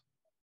works.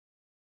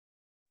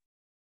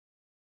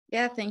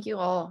 Yeah, thank you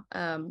all.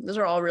 Those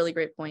are all really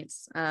great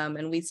points.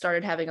 And we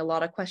started having a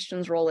lot of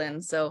questions roll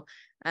in. So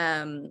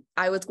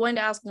I was going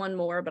to ask one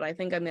more, but I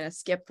think I'm going to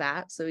skip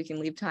that so we can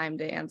leave time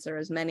to answer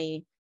as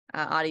many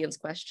audience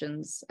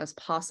questions as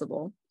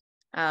possible.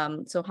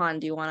 So Han,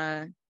 do you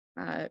want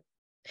to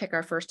pick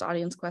our first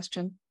audience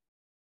question?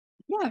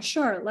 Yeah,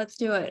 sure. Let's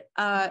do it.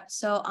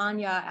 So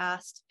Anya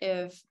asked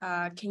if,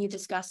 can you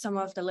discuss some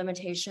of the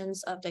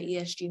limitations of the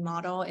ESG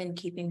model in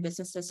keeping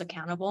businesses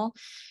accountable?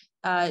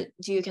 Do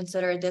you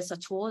consider this a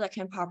tool that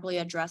can properly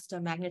address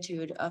the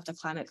magnitude of the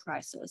climate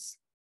crisis?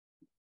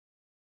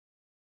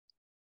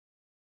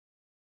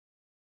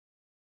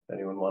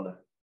 Anyone want to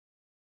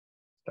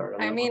start on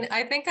that I mean, one?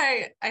 I think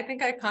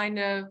I kind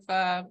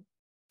of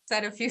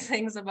said a few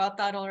things about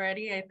that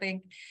already. I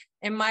think,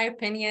 in my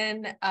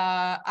opinion,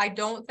 I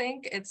don't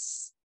think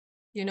it's,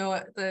 you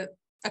know,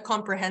 a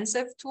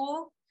comprehensive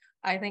tool.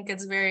 I think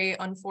it's very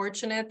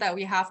unfortunate that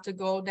we have to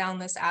go down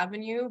this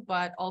avenue,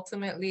 but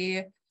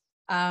ultimately,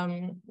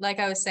 like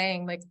I was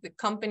saying, like the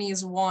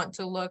companies want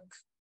to look,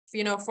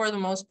 you know, for the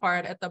most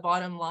part at the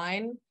bottom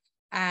line.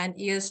 And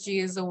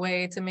ESG is a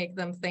way to make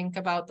them think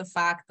about the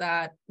fact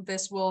that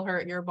this will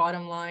hurt your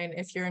bottom line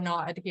if you're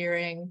not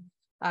adhering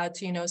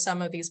to, you know,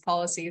 some of these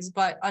policies.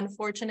 But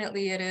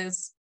unfortunately, it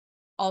is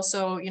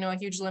also, you know, a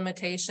huge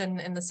limitation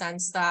in the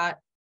sense that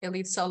it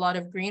leads to a lot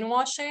of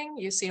greenwashing.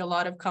 You see a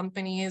lot of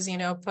companies, you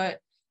know, put,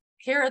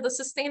 here are the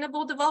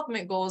sustainable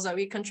development goals that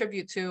we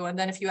contribute to. And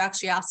then if you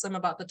actually ask them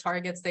about the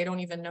targets, they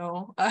don't even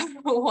know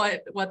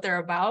what they're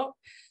about.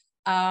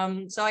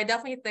 So I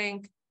definitely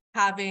think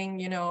having,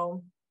 you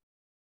know,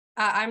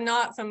 I'm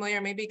not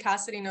familiar, maybe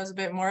Cassidy knows a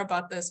bit more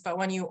about this, but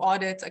when you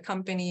audit a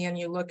company and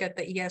you look at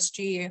the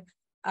ESG,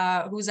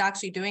 who's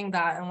actually doing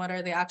that and what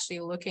are they actually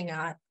looking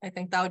at? I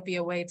think that would be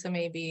a way to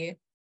maybe,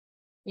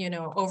 you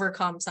know,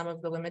 overcome some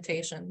of the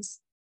limitations.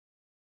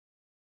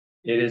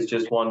 It is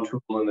just one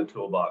tool in the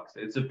toolbox.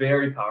 It's a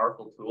very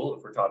powerful tool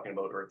if we're talking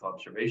about Earth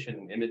observation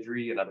and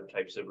imagery and other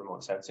types of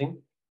remote sensing,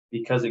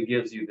 because it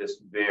gives you this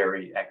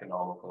very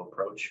economical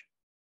approach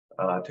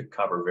to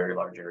cover very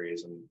large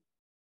areas and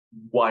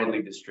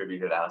widely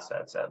distributed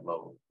assets at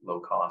low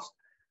cost.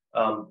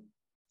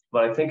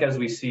 But I think as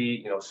we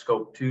see, you know,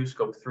 scope 2,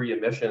 scope 3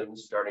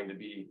 emissions starting to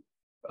be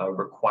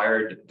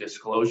required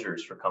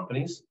disclosures for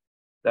companies,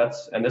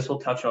 and this will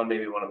touch on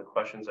maybe one of the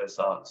questions I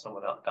saw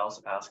someone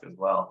else ask as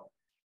well.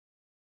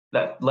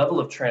 That level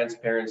of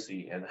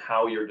transparency and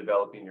how you're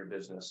developing your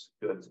business,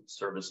 goods,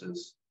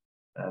 services,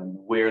 and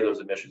where those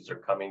emissions are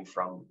coming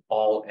from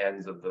all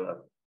ends of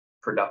the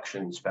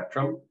production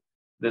spectrum.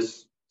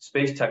 This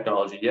space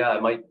technology, yeah,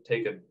 it might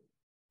take a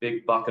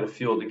big bucket of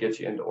fuel to get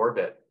you into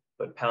orbit,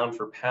 but pound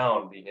for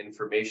pound, the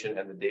information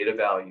and the data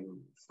value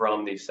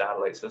from these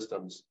satellite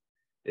systems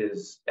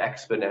is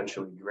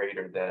exponentially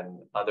greater than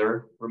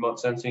other remote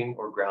sensing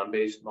or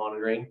ground-based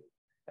monitoring.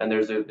 And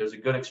there's a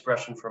good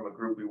expression from a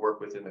group we work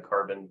with in the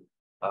carbon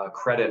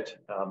credit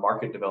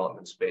market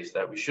development space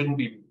that we shouldn't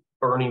be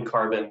burning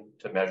carbon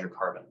to measure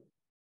carbon.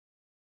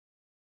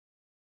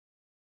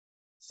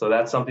 So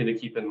that's something to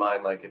keep in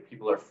mind, like if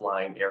people are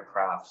flying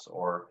aircrafts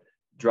or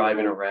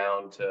driving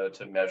around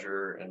to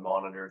measure and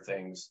monitor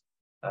things,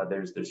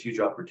 there's huge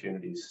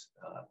opportunities.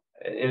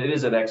 It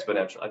is an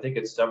exponential. I think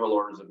it's several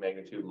orders of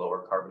magnitude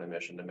lower carbon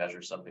emission to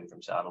measure something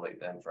from satellite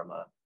than from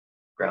a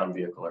ground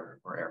vehicle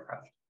or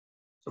aircraft.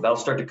 So that'll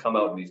start to come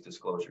out in these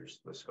disclosures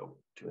with scope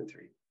 2 and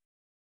 3.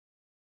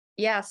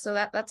 Yeah, so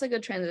that's a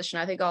good transition.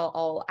 I think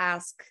I'll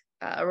ask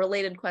a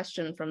related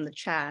question from the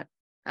chat.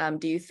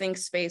 Do you think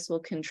space will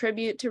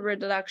contribute to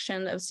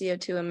reduction of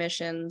CO2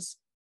 emissions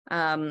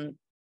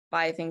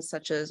by things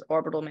such as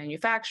orbital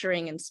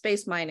manufacturing and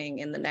space mining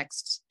in the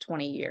next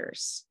 20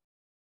 years?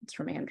 It's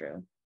from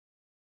Andrew.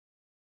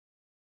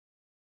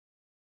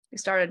 We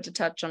started to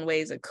touch on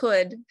ways it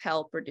could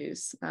help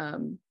reduce.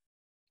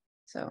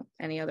 So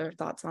any other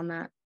thoughts on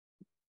that?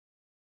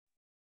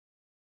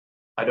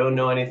 I don't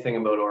know anything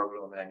about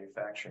orbital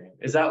manufacturing.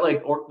 Is that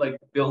like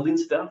building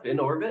stuff in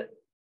orbit?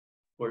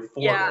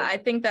 Yeah, I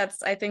think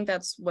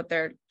that's what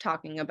they're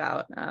talking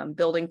about,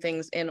 building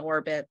things in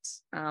orbit,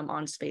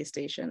 on space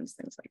stations,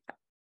 things like that.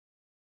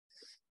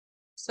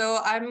 So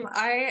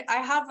I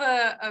have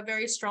a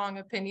very strong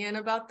opinion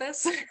about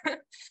this.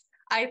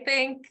 I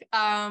think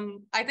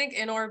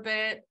in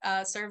orbit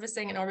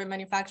servicing and orbit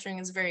manufacturing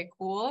is very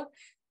cool.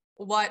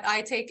 What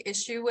I take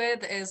issue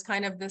with is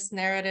kind of this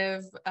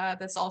narrative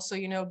that's also,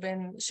 you know,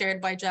 been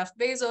shared by Jeff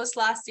Bezos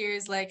last year,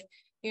 is like,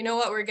 you know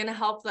what, we're going to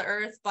help the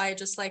Earth by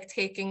just like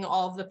taking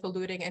all of the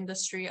polluting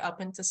industry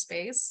up into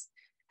space.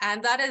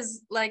 And that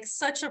is like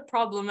such a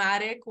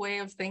problematic way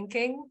of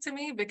thinking to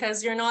me,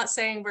 because you're not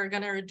saying we're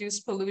going to reduce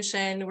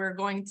pollution, we're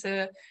going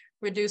to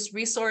reduce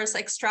resource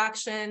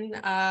extraction,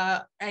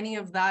 any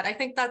of that. I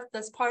think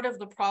that's part of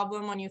the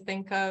problem when you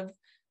think of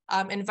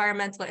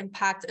environmental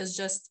impact as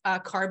just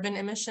carbon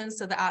emissions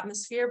to the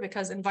atmosphere,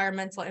 because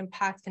environmental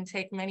impact can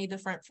take many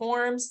different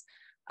forms.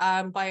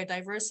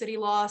 Biodiversity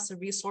loss,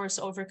 resource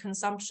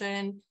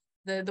overconsumption,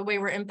 the way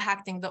we're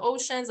impacting the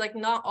oceans, like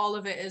not all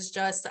of it is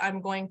just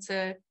I'm going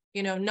to,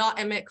 you know, not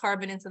emit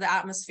carbon into the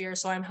atmosphere,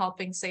 so I'm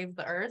helping save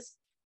the Earth.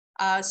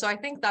 So I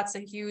think that's a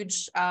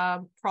huge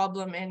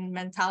problem in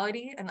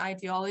mentality and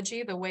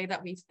ideology, the way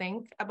that we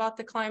think about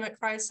the climate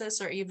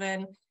crisis, or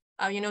even,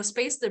 you know,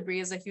 space debris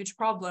is a huge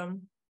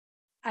problem.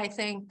 I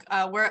think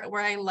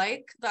where I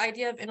like the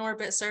idea of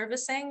in-orbit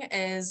servicing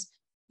is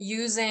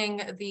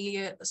using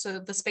the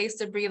space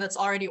debris that's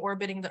already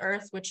orbiting the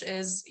Earth, which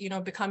is, you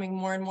know, becoming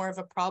more and more of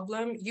a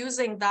problem,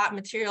 using that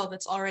material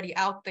that's already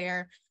out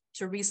there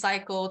to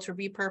recycle, to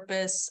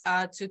repurpose,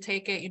 to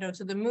take it, you know,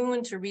 to the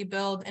moon, to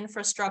rebuild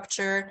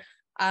infrastructure,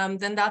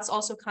 then that's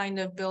also kind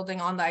of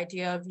building on the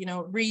idea of, you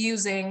know,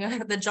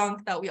 reusing the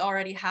junk that we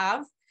already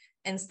have,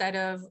 instead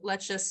of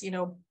let's just, you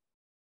know,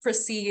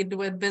 proceed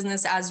with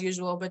business as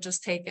usual, but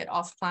just take it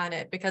off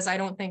planet, because I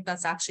don't think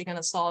that's actually going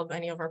to solve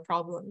any of our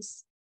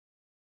problems.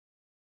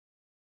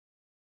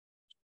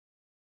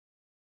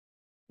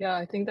 Yeah,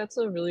 I think that's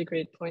a really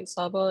great point,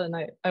 Sahba.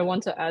 And I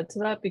want to add to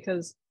that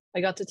because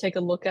I got to take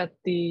a look at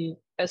the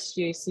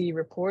SGAC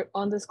report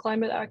on this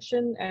climate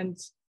action. And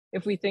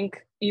if we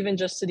think even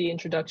just to the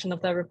introduction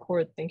of that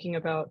report, thinking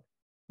about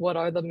what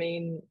are the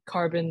main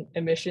carbon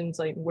emissions,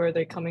 like where are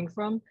they coming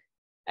from?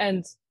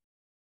 And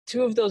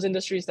two of those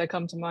industries that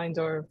come to mind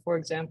are, for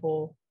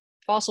example,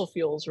 fossil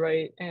fuels,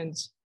 right? And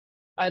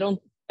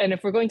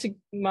if we're going to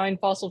mine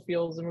fossil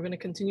fuels and we're going to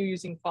continue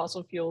using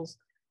fossil fuels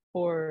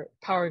for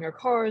powering our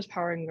cars,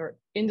 powering our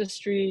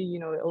industry, you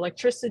know,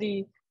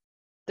 electricity,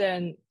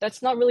 then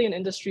that's not really an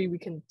industry we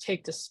can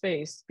take to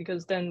space,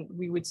 because then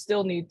we would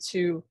still need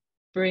to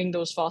bring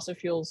those fossil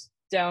fuels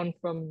down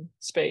from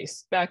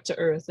space back to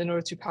Earth in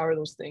order to power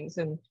those things.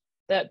 And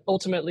that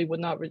ultimately would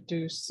not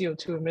reduce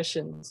CO2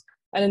 emissions.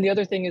 And then the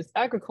other thing is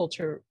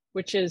agriculture,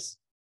 which is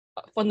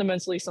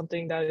fundamentally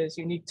something that is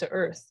unique to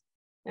Earth.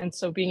 And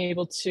so being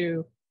able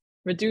to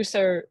reduce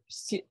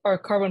our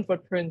carbon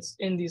footprints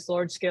in these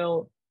large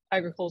scale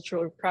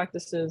agricultural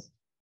practices,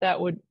 that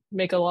would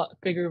make a lot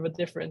bigger of a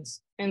difference.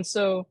 And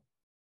so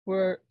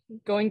we're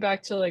going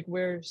back to like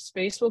where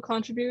space will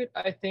contribute.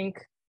 I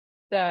think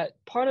that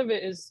part of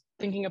it is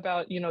thinking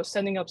about, you know,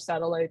 sending up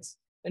satellites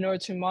in order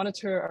to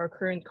monitor our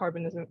current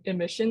carbon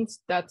emissions.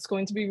 That's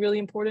going to be really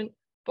important,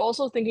 but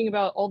also thinking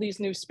about all these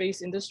new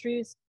space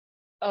industries,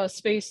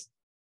 space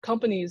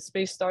companies,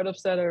 space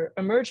startups that are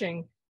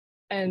emerging.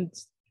 And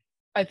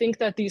I think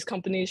that these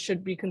companies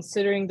should be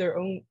considering their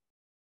own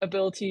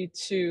ability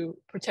to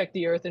protect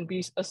the Earth and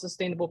be a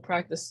sustainable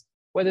practice,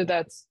 whether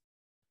that's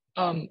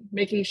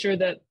making sure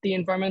that the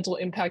environmental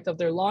impact of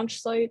their launch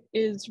site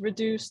is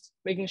reduced,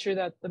 making sure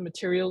that the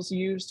materials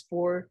used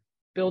for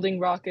building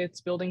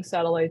rockets, building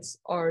satellites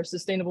are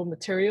sustainable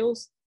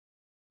materials,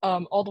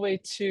 all the way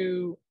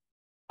to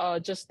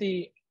just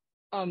the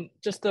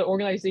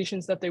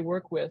organizations that they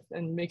work with,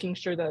 and making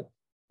sure that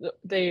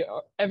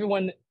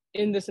everyone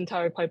in this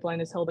entire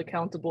pipeline is held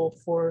accountable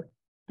for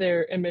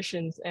their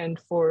emissions and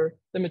for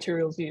the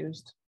materials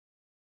used.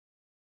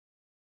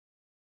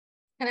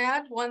 Can I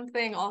add one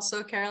thing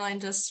also? Caroline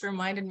just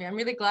reminded me, I'm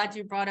really glad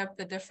you brought up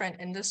the different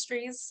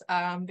industries,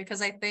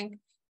 because I think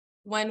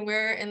when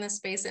we're in the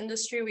space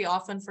industry, we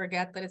often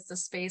forget that it's the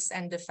space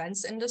and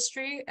defense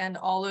industry, and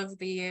all of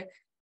the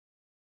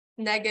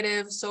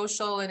negative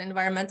social and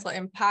environmental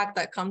impact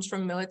that comes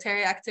from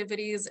military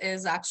activities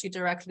is actually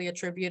directly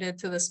attributed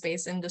to the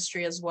space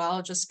industry as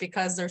well, just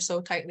because they're so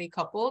tightly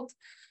coupled.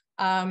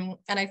 And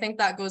I think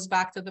that goes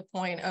back to the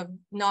point of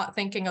not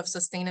thinking of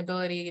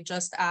sustainability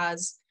just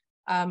as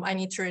I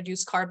need to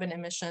reduce carbon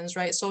emissions,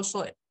 right?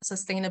 Social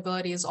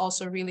sustainability is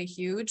also really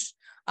huge.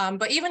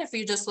 But even if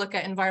you just look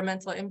at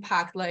environmental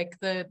impact, like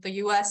the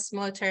US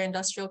military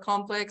industrial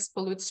complex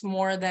pollutes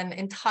more than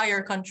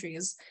entire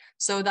countries.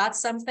 So that's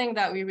something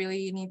that we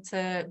really need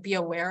to be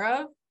aware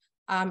of,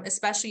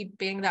 especially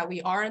being that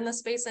we are in the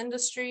space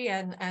industry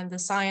and the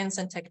science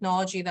and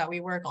technology that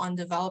we work on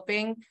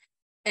developing.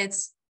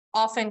 It's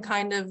often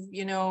kind of,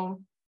 you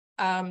know,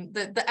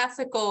 the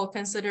ethical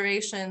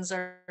considerations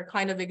are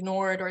kind of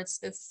ignored, or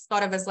it's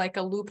thought of as like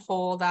a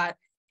loophole that,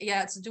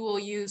 yeah, it's dual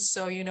use,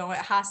 so, you know, it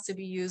has to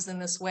be used in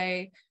this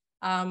way.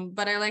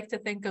 But I like to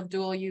think of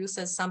dual use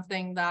as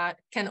something that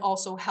can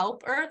also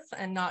help Earth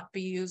and not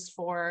be used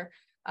for,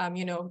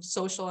 you know,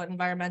 social and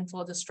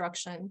environmental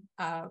destruction.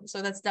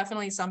 So that's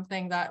definitely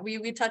something that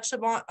we touched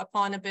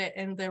upon a bit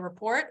in the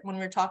report when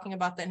we're talking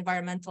about the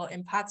environmental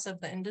impacts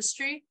of the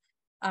industry.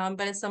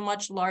 But it's a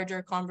much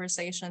larger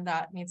conversation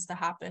that needs to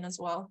happen as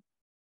well.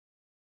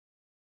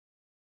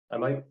 I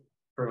might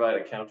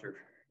provide a counter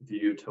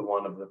view to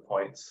one of the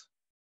points,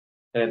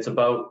 and it's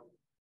about,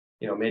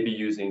 you know, maybe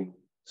using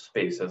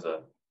space as a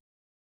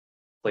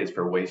place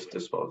for waste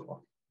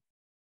disposal.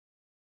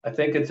 I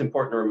think it's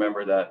important to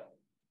remember that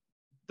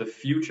the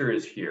future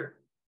is here.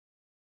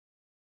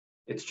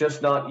 It's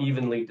just not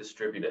evenly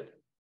distributed.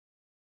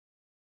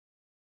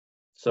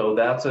 So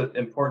that's an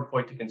important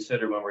point to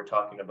consider when we're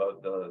talking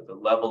about the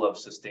level of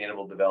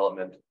sustainable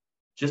development,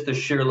 just the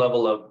sheer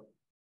level of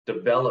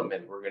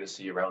development we're going to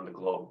see around the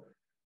globe.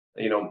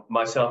 You know,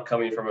 myself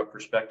coming from a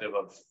perspective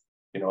of,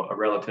 you know, a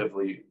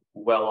relatively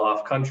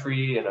well-off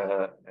country and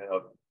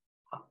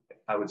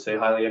I would say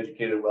highly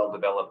educated,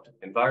 well-developed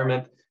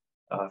environment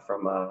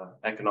from an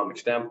economic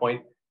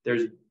standpoint,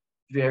 there's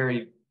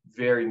very,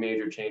 very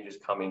major changes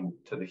coming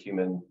to the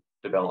human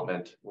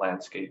development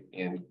landscape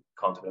in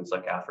continents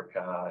like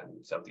Africa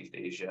and Southeast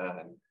Asia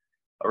and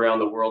around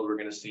the world. We're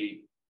going to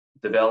see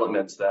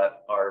developments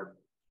that are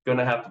going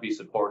to have to be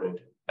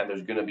supported and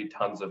there's going to be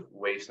tons of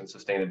waste and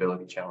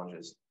sustainability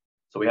challenges.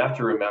 So we have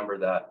to remember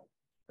that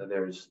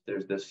there's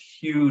this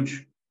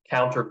huge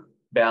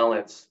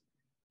counterbalance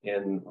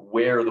in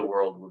where the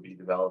world will be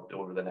developed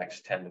over the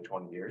next 10 to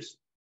 20 years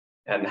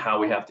and how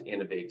we have to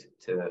innovate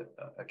to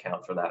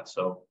account for that.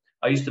 So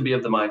I used to be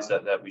of the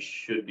mindset that we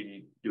should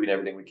be doing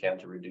everything we can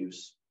to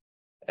reduce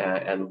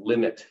and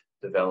limit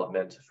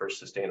development for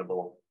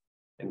sustainable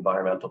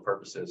environmental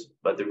purposes.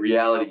 But the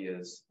reality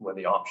is, when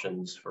the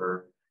options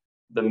for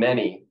the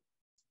many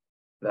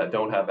that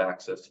don't have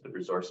access to the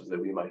resources that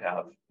we might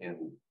have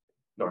in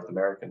North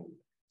American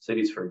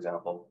cities, for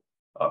example,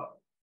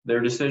 their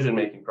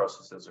decision-making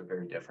processes are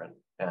very different.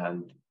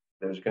 And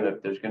there's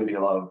gonna be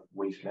a lot of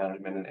waste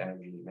management and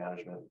energy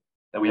management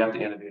that we have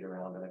to innovate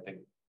around. And I think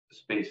the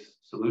space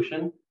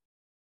solution,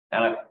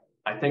 and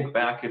I think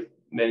back, if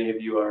many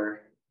of you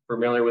are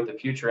familiar with the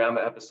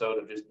Futurama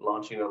episode of just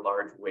launching a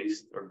large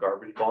waste or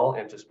garbage ball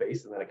into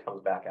space and then it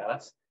comes back at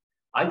us.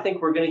 I think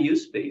we're going to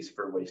use space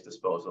for waste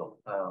disposal.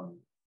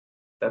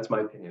 That's my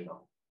opinion,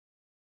 though.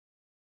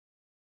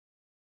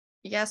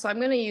 Yeah, so I'm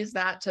going to use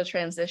that to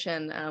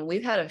transition.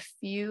 We've had a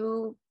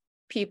few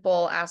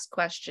people ask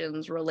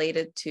questions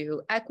related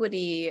to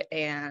equity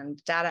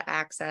and data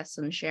access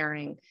and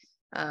sharing.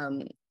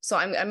 So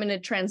I'm going to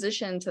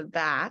transition to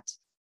that.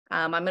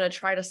 I'm going to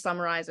try to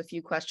summarize a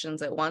few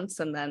questions at once,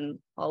 and then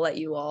I'll let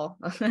you all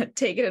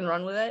take it and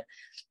run with it.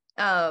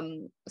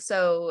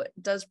 So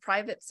does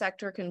private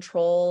sector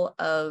control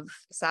of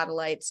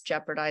satellites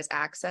jeopardize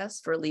access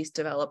for least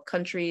developed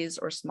countries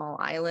or small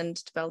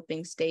island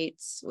developing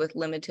states with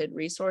limited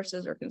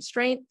resources or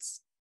constraints?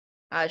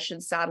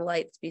 Should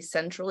satellites be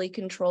centrally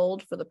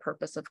controlled for the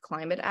purpose of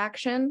climate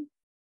action?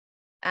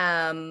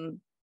 Given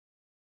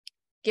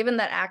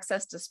that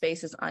access to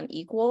space is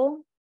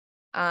unequal,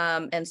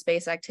 and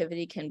space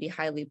activity can be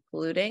highly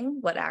polluting,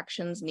 what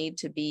actions need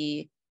to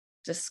be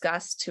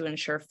discussed to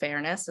ensure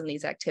fairness in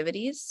these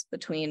activities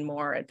between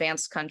more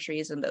advanced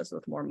countries and those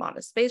with more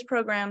modest space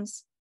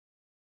programs?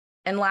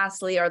 And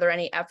lastly, are there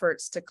any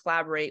efforts to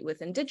collaborate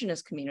with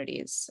Indigenous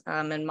communities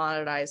and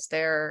monetize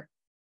their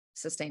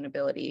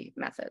sustainability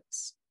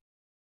methods?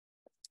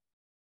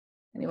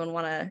 Anyone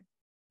want to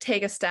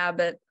take a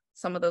stab at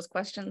some of those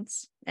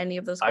questions? Any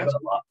of those questions?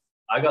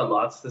 I got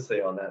lots to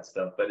say on that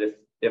stuff, but if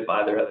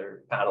either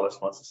other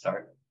panelist wants to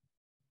start.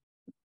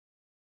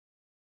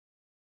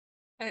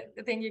 I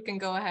think you can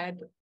go ahead.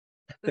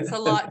 It's a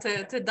lot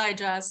to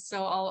digest,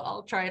 so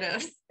I'll try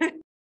to.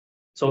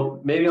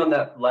 So maybe on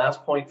that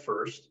last point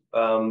first,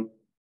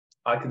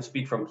 I can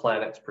speak from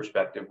Planet's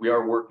perspective. We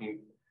are working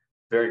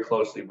very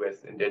closely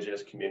with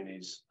Indigenous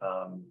communities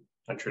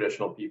and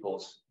traditional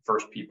peoples,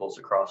 First Peoples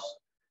across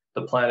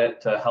the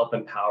planet to help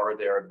empower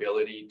their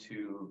ability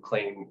to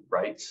claim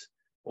rights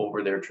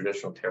over their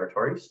traditional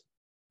territories.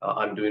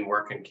 I'm doing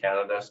work in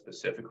Canada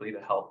specifically to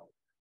help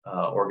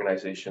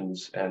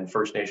organizations and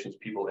First Nations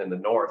people in the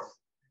north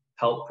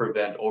help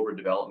prevent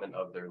overdevelopment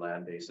of their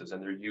land bases.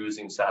 And they're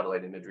using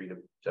satellite imagery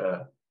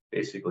to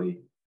basically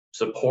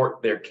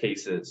support their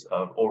cases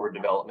of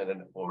overdevelopment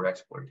and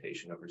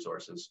overexploitation of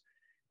resources.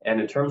 And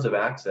in terms of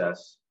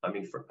access, I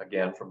mean,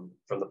 again, from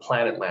the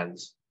Planet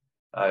lens,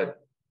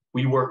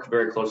 we work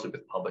very closely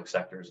with public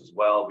sectors as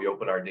well. We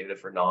open our data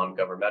for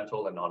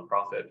non-governmental and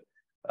nonprofit,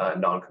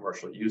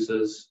 non-commercial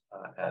uses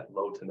at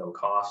low to no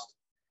cost.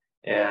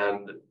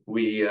 And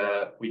we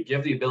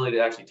give the ability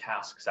to actually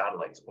task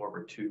satellites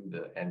over to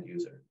the end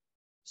user.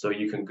 So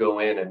you can go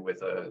in and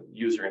with a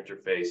user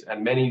interface,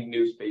 and many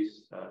new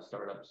space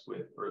startups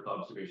with Earth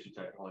observation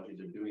technologies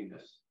are doing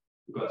this.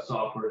 We've got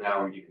software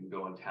now where you can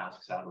go and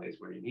task satellites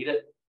where you need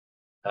it,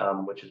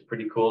 which is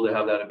pretty cool to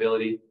have that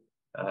ability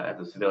as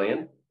a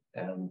civilian.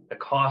 And the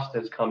cost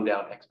has come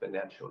down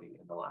exponentially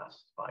in the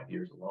last 5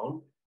 years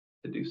alone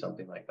to do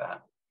something like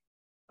that.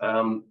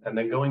 And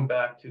then going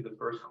back to the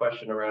first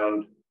question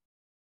around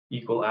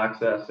equal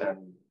access,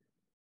 and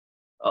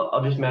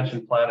I'll just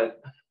mention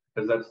Planet,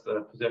 because that's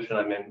the position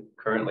I'm in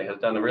currently, has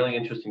done a really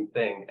interesting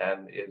thing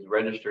and is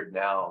registered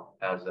now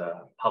as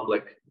a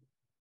public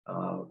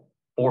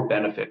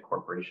for-benefit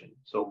corporation.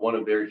 So one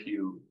of very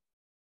few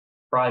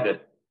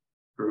private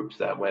groups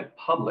that went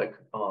public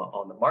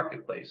on the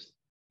marketplace,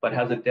 but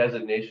has a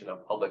designation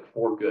of public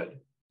for good.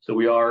 So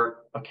we are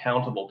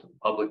accountable to the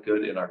public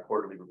good in our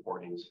quarterly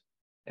reportings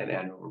and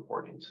annual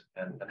reportings.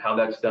 And how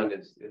that's done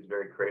is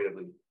very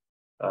creatively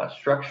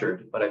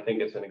structured, but I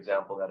think it's an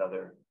example that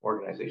other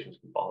organizations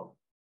can follow.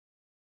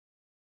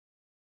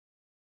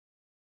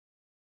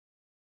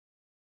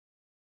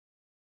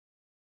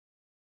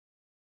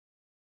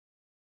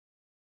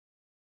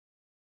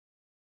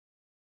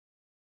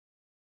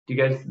 Do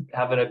you guys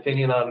have an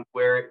opinion on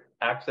where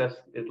access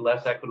is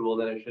less equitable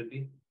than it should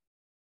be?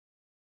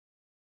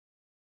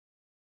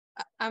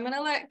 I'm going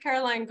to let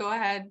Caroline go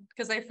ahead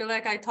because I feel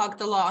like I talked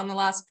a lot on the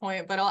last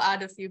point, but I'll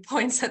add a few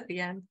points at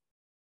the end.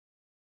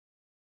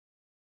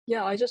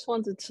 Yeah, I just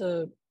wanted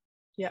to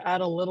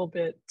add a little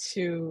bit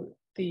to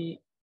the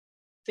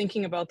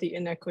thinking about the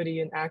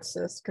inequity in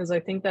access, because I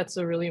think that's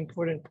a really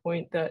important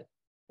point that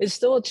is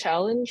still a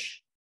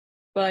challenge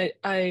but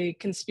I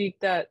can speak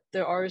that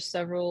there are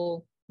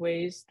several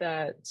ways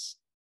that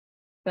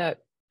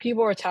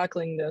people are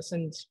tackling this.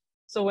 And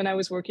so when I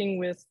was working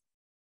with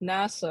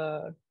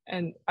NASA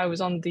and I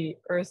was on the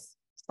Earth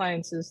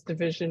Sciences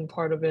division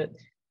part of it,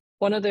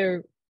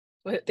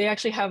 they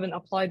actually have an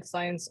applied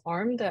science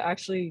arm that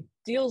actually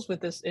deals with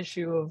this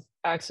issue of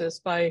access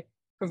by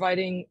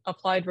providing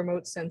applied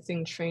remote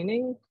sensing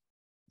training.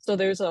 So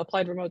there's an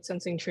applied remote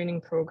sensing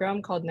training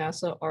program called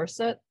NASA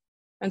RSET.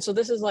 And so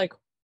this is like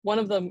one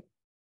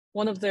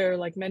of their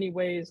like many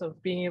ways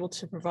of being able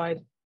to provide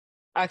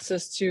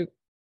access to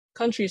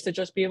countries to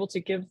just be able to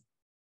give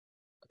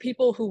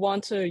people who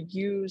want to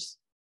use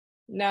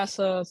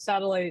NASA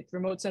satellite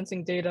remote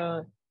sensing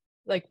data,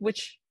 like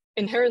which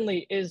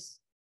inherently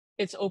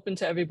it's open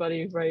to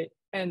everybody, right?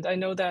 And I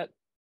know that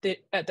the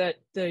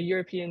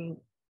European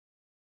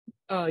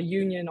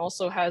Union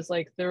also has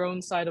like their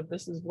own side of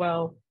this as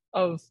well,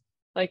 of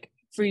like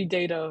free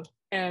data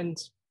and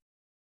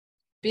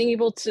being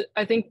able to,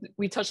 I think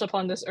we touched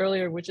upon this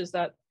earlier, which is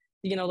that,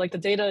 like the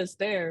data is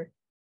there,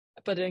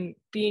 but in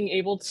being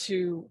able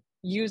to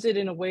use it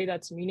in a way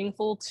that's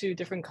meaningful to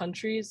different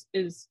countries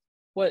is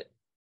what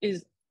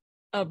is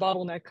a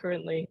bottleneck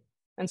currently.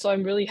 And so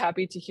I'm really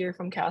happy to hear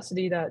from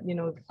Cassidy that,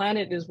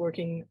 Planet is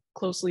working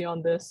closely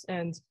on this.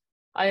 And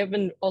I have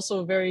been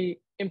also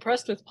very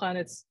impressed with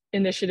Planet's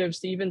initiatives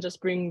to even just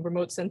bring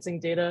remote sensing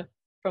data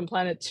from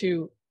Planet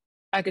to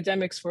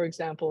academics, for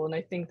example. And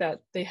I think that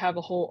they have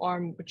a whole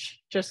arm which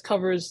just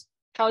covers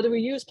how do we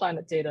use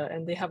Planet data,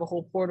 and they have a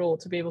whole portal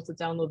to be able to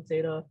download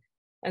data.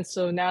 And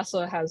so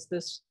NASA has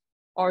this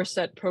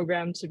RSET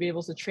program to be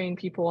able to train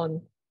people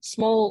on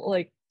small,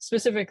 like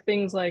specific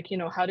things like,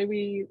 how do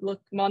we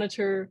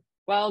monitor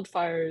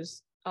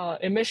wildfires,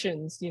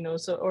 emissions,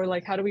 or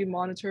like how do we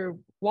monitor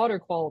water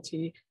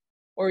quality,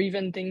 or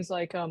even things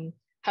like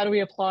how do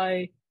we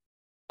apply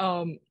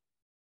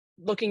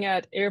looking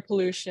at air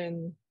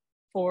pollution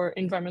for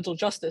environmental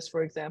justice,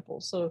 for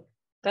example. So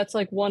that's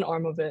like one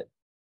arm of it.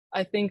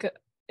 I think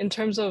in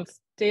terms of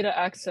data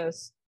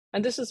access,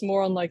 and this is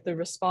more on like the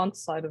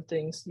response side of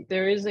things,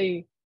 there is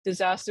a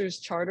disasters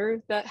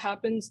charter that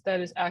happens that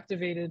is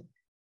activated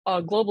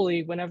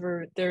globally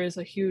whenever there is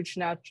a huge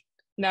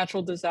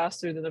natural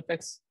disaster that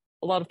affects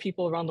a lot of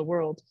people around the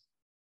world.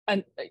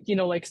 And,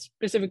 like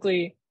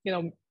specifically,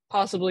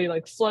 possibly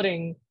like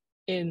flooding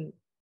in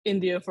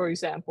India, for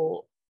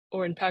example,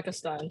 or in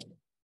Pakistan,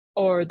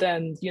 or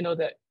then,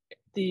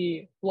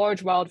 the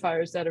large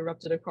wildfires that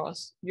erupted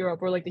across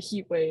Europe, or like the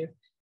heat wave,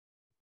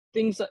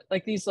 things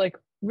like these like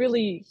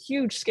really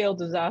huge scale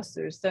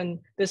disasters, then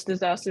this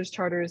disasters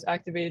charter is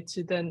activated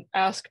to then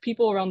ask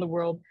people around the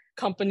world,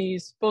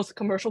 companies, both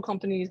commercial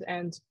companies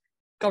and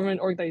government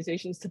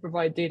organizations, to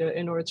provide data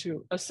in order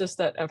to assist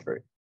that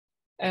effort.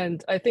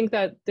 And I think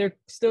that there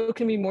still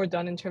can be more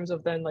done in terms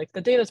of then like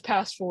the data's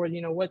passed forward,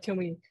 what can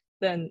we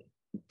then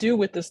do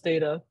with this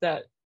data?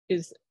 That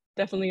is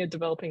definitely a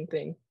developing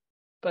thing.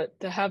 But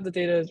to have the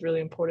data is really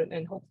important,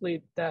 and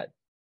hopefully that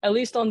at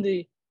least on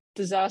the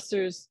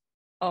disasters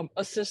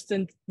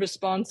assistant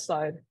response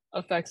side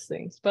affects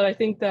things. But I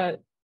think that,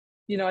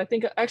 I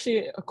think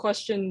actually a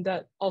question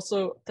that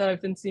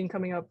I've been seeing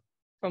coming up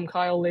from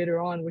Kyle later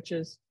on, which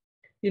is,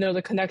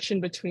 the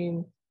connection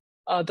between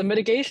the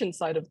mitigation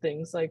side of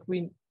things. Like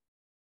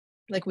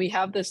we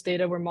have this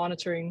data we're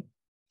monitoring,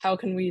 how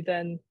can we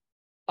then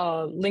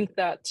link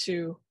that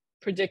to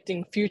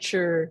predicting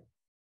future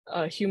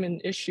human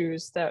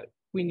issues that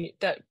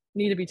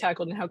need to be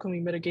tackled, and how can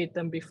we mitigate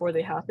them before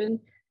they happen?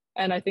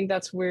 And I think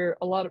that's where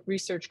a lot of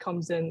research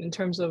comes in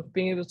terms of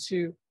being able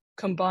to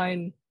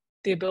combine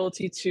the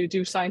ability to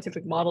do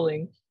scientific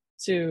modeling,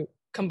 to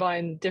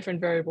combine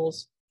different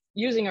variables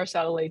using our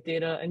satellite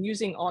data and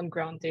using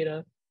on-ground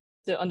data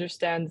to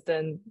understand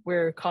then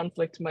where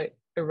conflict might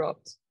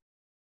erupt.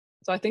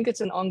 So I think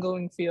it's an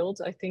ongoing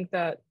field. I think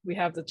that we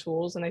have the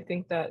tools, and I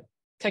think that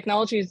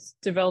technology is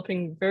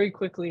developing very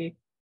quickly,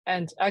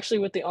 and actually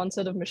with the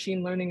onset of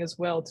machine learning as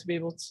well, to be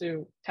able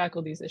to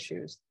tackle these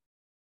issues.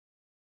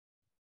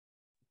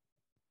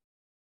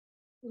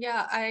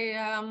 Yeah,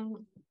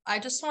 I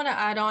just want to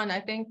add on, I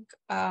think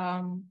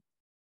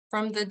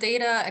from the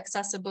data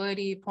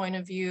accessibility point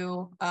of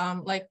view,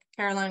 like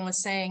Caroline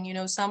was saying,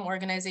 some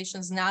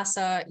organizations,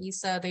 NASA,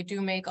 ESA, they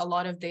do make a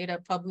lot of data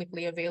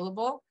publicly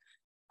available.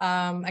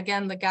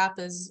 Again, the gap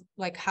is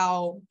like,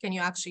 how can you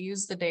actually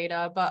use the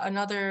data? But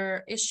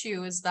another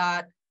issue is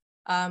that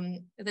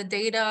the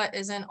data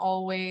isn't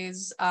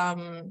always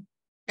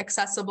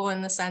accessible,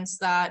 in the sense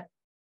that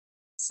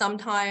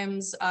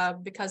sometimes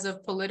because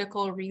of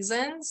political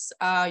reasons,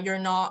 you're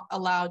not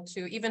allowed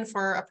to, even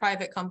for a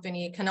private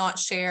company, cannot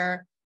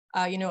share,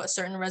 a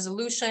certain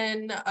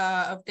resolution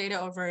of data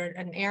over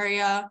an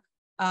area.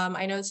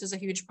 I know this is a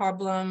huge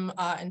problem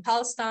in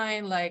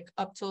Palestine. Like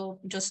up till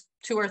just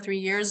 2 or 3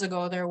 years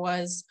ago, there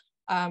was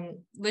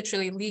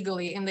literally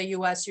legally in the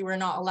US, you were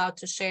not allowed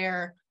to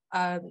share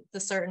the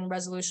certain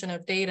resolution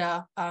of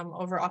data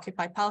over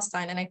occupied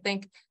Palestine. And I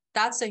think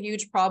that's a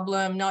huge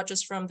problem, not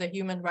just from the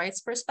human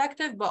rights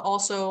perspective, but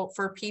also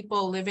for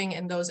people living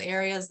in those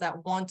areas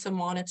that want to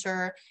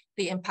monitor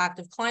the impact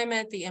of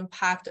climate, the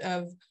impact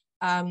of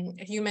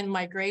human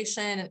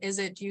migration, and is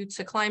it due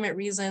to climate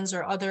reasons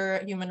or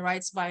other human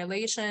rights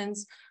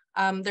violations?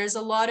 There's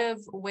a lot of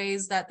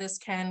ways that this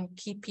can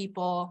keep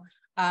people,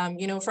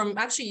 from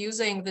actually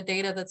using the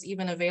data that's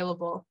even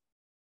available.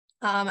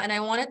 And I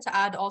wanted to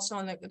add also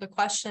on the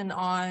question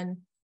on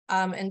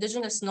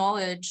Indigenous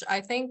knowledge.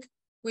 I think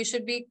we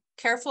should be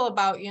careful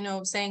about,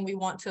 saying we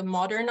want to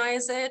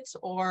modernize it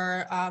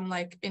or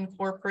like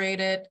incorporate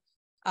it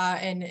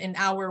in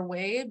our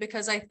way,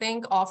 because I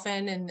think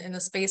often in the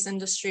space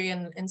industry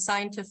and in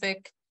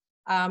scientific,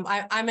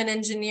 I'm an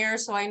engineer,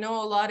 so I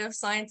know a lot of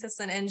scientists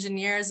and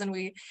engineers, and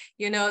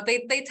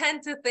they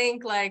tend to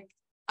think like,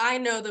 I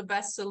know the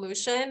best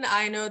solution,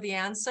 I know the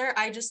answer,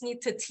 I just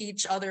need to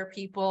teach other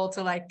people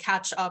to like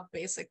catch up,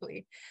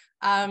 basically.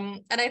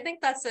 And I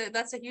think that's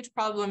a huge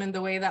problem in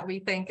the way that we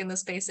think in the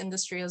space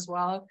industry as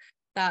well,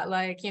 that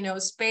like,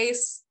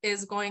 space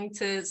is going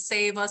to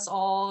save us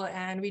all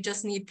and we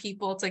just need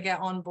people to get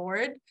on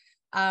board.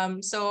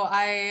 So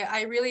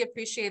I really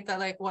appreciate that,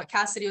 like what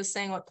Cassidy was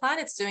saying, what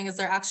Planet's doing is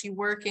they're actually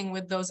working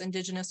with those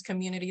Indigenous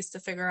communities to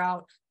figure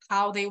out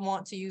how they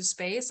want to use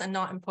space and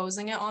not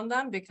imposing it on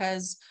them,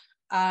 because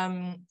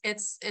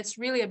it's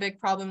really a big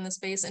problem in the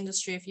space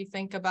industry. If you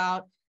think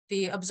about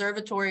the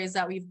observatories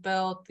that we've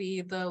built,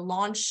 the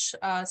launch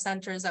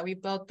centers that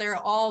we've built, they're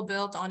all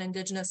built on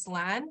Indigenous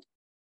land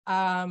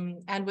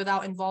and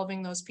without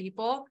involving those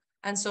people.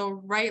 And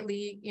so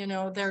rightly,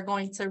 they're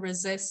going to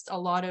resist a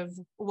lot of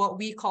what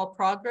we call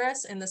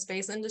progress in the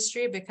space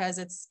industry, because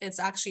it's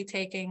actually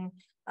taking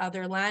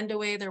their land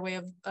away, their way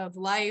of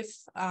life.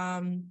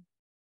 And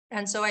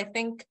so I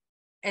think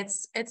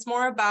it's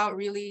more about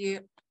really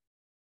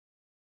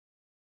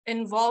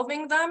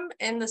involving them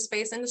in the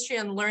space industry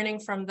and learning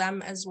from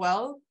them as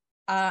well,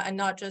 and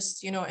not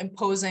just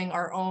imposing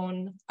our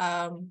own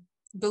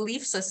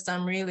belief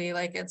system. Really,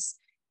 like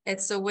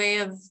it's a way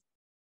of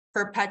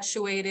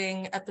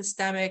perpetuating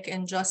epistemic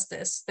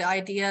injustice, the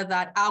idea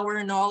that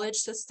our knowledge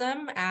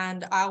system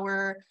and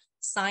our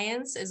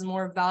science is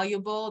more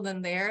valuable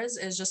than theirs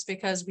is just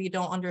because we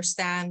don't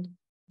understand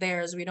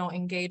theirs, we don't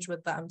engage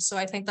with them. So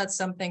I think that's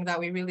something that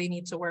we really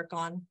need to work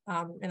on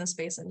in the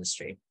space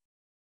industry.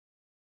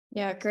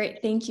 Yeah,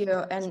 great. Thank you.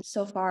 And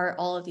so far,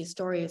 all of these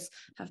stories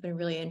have been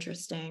really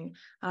interesting.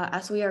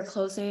 As we are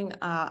closing,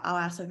 I'll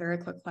ask some very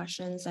quick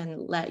questions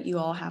and let you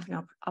all have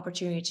an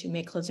opportunity to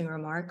make closing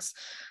remarks.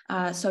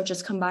 So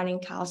just combining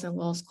Cal's and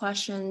Will's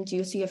question, do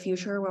you see a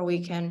future where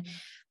we can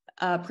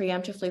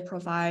preemptively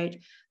provide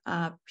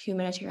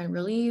humanitarian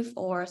relief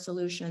or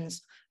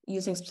solutions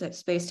using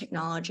space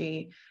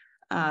technology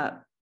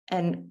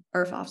and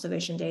Earth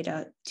observation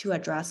data to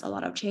address a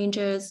lot of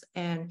changes?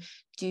 And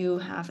do you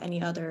have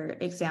any other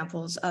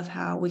examples of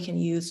how we can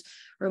use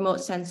remote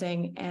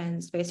sensing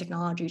and space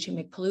technology to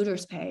make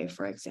polluters pay,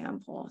 for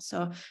example?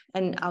 So,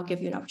 and I'll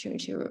give you an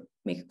opportunity to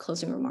make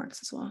closing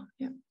remarks as well.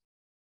 Yeah.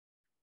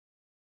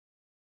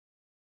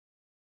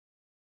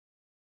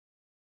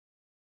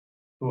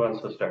 Who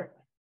wants to start?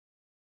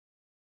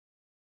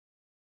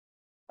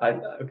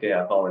 Okay,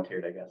 I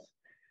volunteered, I guess.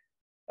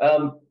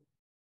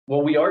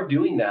 Well, we are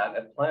doing that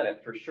at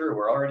Planet for sure.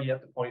 We're already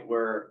at the point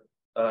where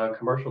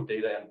commercial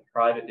data and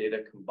private data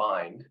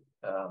combined,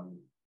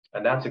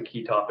 and that's a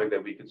key topic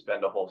that we could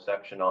spend a whole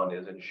section on,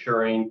 is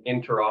ensuring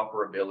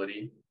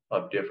interoperability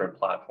of different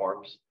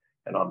platforms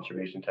and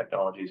observation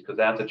technologies, because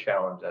that's a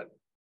challenge that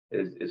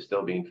is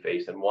still being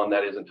faced, and one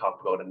that isn't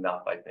talked about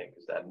enough, I think,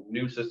 is that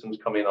new systems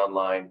coming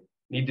online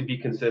need to be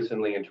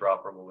consistently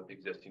interoperable with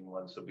existing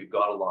ones. So we've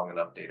got a long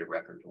enough data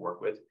record to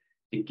work with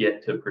to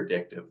get to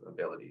predictive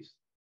abilities.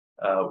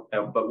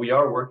 But we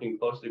are working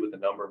closely with a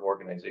number of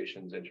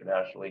organizations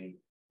internationally,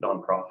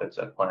 nonprofits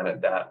at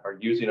Planet, that are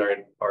using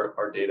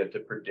our data to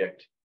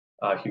predict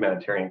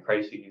humanitarian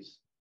crises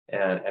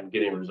and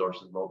getting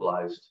resources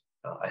mobilized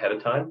ahead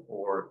of time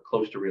or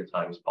close to real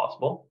time as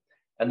possible.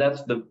 And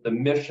that's the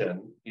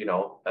mission,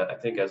 I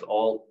think, as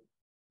all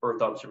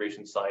Earth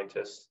observation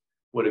scientists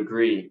would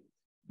agree,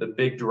 the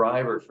big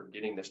driver for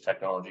getting this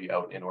technology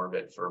out in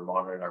orbit for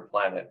monitoring our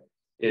planet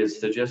is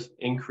to just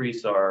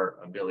increase our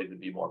ability to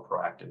be more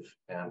proactive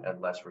and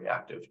less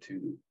reactive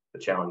to the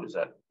challenges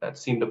that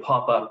seem to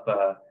pop up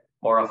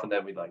more often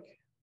than we'd like.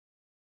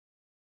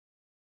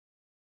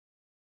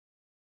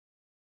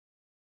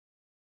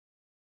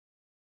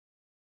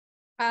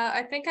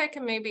 I think I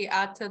can maybe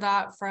add to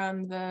that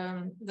from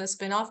the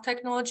spin-off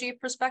technology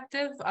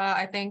perspective.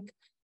 I think,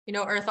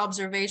 Earth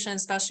observation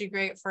is especially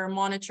great for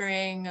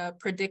monitoring,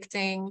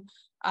 predicting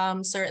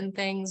certain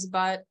things.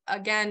 But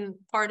again,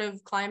 part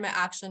of climate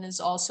action is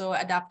also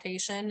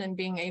adaptation and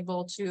being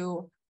able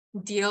to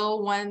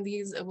deal when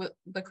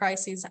the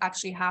crises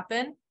actually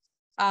happen.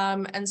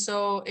 And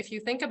so if you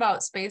think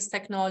about space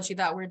technology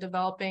that we're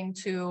developing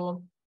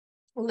to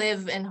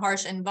live in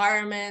harsh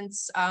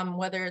environments,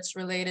 whether it's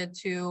related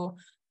to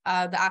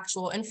the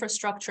actual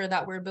infrastructure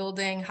that we're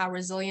building, how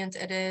resilient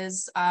it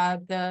is,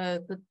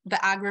 the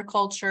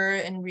agriculture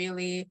and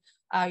really,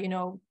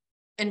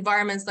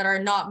 environments that are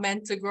not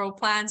meant to grow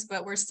plants,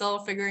 but we're still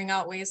figuring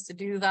out ways to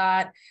do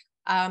that.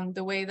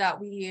 The way that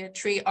we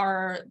treat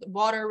our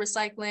water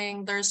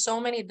recycling. There's so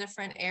many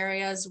different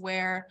areas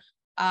where,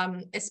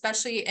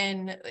 especially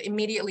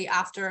immediately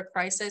after a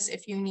crisis,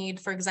 if you need,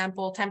 for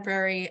example,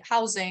 temporary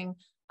housing,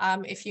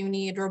 if you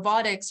need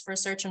robotics for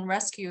search and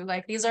rescue,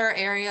 like these are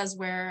areas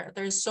where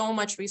there's so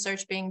much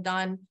research being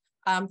done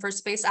for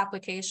space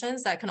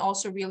applications that can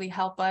also really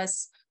help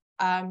us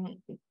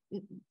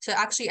to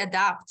actually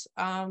adapt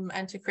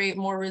and to create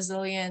more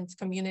resilient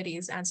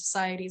communities and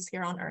societies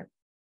here on Earth.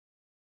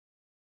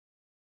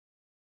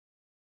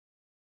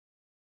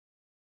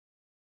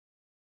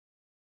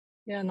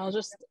 Yeah, and I'll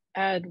just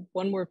add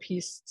one more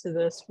piece to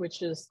this,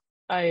 which is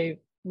I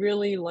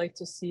really like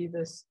to see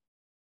this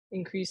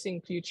increasing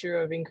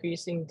future of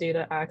increasing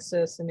data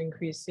access and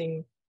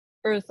increasing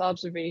Earth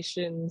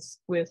observations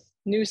with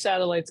new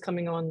satellites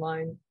coming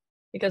online,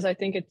 because I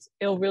think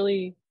it'll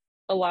really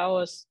allow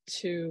us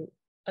to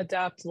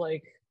adapt,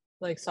 like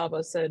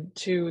Sahba said,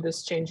 to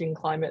this changing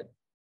climate,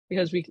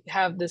 because we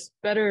have this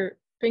better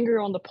finger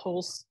on the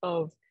pulse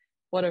of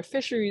what our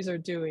fisheries are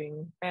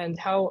doing and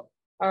how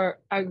our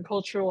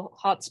agricultural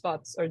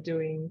hotspots are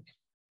doing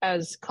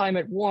as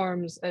climate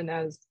warms and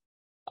as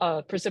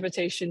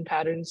precipitation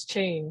patterns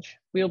change.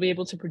 We'll be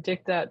able to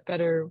predict that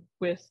better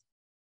with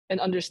an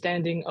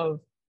understanding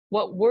of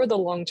what were the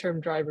long-term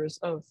drivers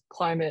of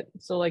climate.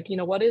 So like,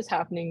 what is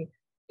happening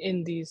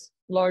in these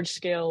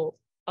large-scale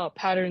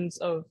patterns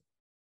of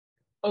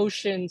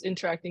oceans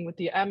interacting with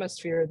the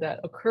atmosphere that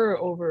occur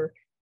over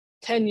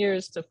 10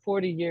 years to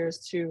 40 years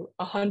to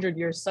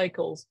 100-year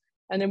cycles.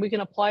 And then we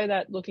can apply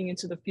that looking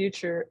into the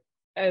future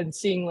and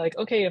seeing like,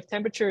 okay, if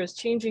temperature is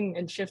changing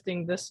and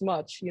shifting this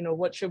much,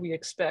 what should we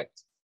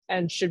expect?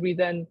 And should we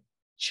then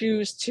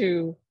choose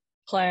to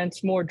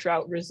plant more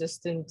drought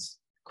resistant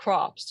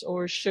crops,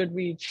 or should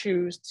we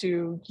choose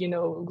to,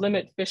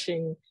 limit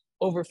fishing,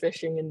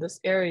 overfishing in this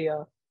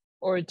area?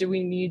 Or do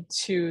we need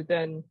to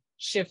then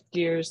shift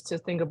gears to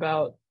think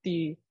about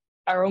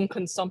our own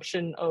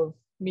consumption of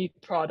meat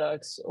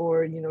products,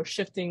 or,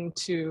 shifting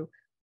to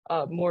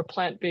more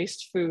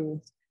plant-based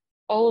foods?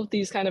 All of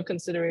these kind of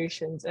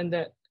considerations, and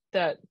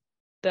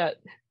that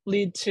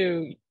lead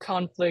to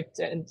conflict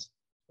and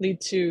lead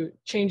to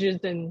changes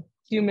in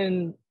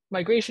human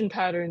migration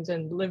patterns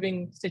and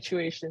living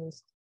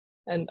situations.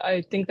 And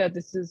I think that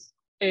this is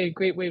a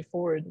great way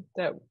forward,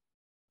 that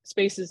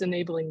space is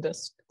enabling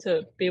this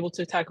to be able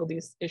to tackle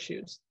these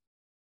issues.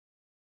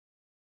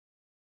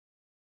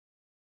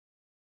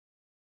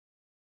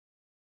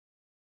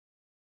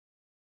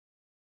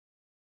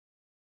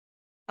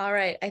 All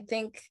right, I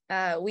think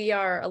we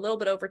are a little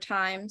bit over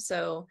time,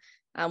 so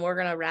we're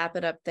going to wrap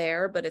it up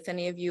there. But if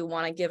any of you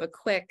want to give a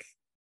quick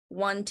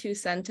 1-2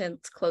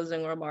 sentence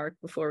closing remark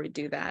before we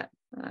do that,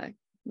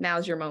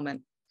 now's your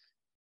moment.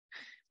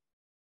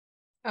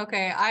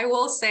 Okay, I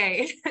will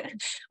say,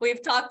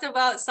 we've talked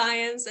about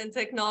science and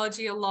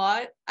technology a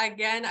lot.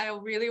 Again, I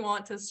really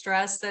want to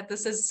stress that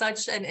this is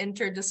such an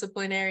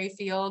interdisciplinary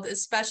field,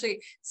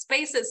 especially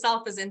space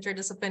itself is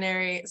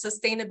interdisciplinary.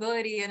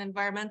 Sustainability and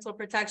environmental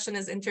protection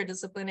is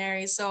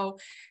interdisciplinary. So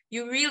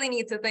you really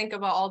need to think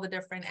about all the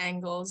different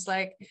angles.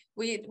 Like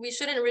we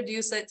shouldn't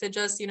reduce it to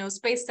just,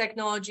 space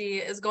technology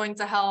is going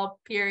to help,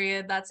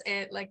 period. That's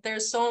it. Like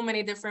there's so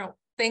many different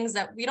things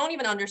that we don't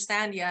even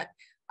understand yet.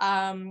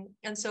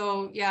 And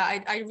so, yeah,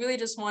 I really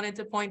just wanted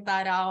to point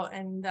that out,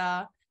 and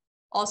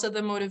also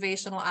the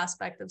motivational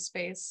aspect of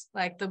space,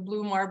 like the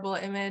blue marble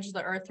image,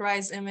 the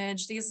Earthrise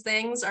image. These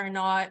things are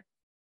not,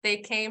 they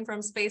came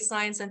from space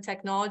science and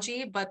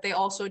technology, but they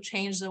also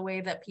change the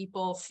way that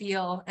people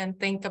feel and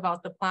think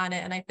about the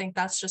planet. And I think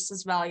that's just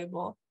as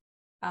valuable.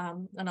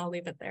 And I'll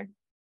leave it there.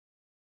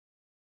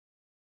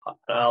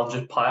 I'll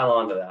just pile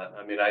onto that.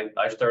 I mean,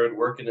 I started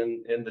working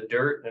in the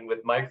dirt and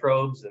with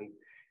microbes and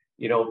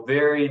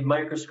very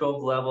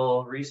microscope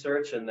level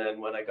research. And then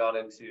when I got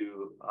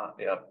into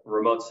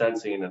remote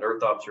sensing and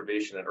Earth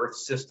observation and Earth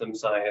system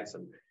science,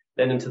 and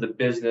then into the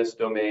business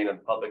domain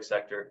and public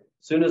sector,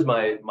 as soon as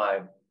my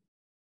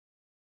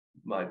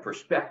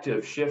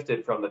perspective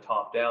shifted from the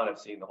top down of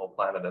seeing the whole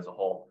planet as a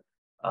whole,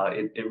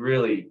 it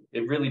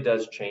really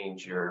does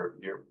change your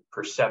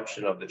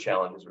perception of the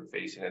challenges we're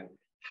facing and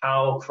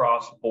how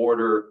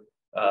cross-border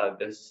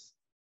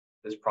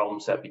this problem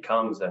set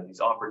becomes, and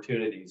these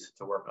opportunities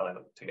to work on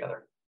it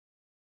together.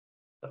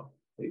 So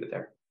leave it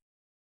there.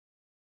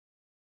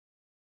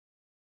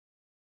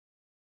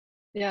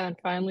 Yeah, and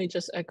finally,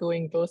 just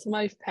echoing both of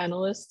my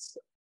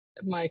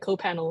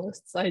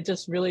co-panelists, I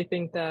just really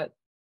think that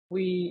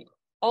we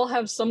all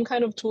have some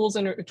kind of tools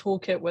in our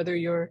toolkit, whether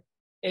you're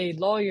a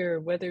lawyer,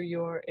 whether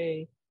you're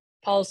a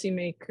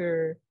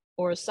policymaker,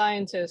 or a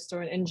scientist,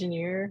 or an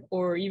engineer,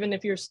 or even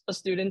if you're a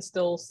student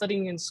still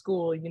studying in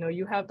school,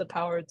 you have the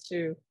power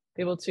to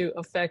be able to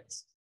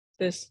affect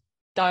this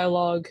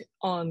dialogue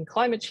on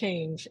climate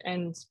change.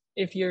 And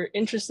if you're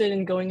interested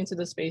in going into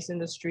the space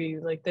industry,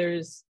 like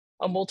there's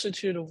a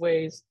multitude of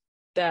ways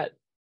that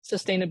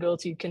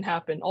sustainability can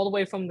happen, all the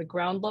way from the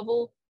ground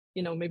level,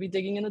 you know, maybe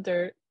digging in the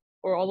dirt,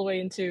 or all the way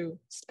into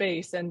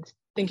space and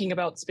thinking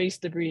about space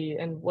debris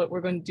and what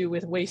we're going to do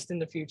with waste in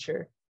the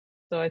future.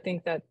 So I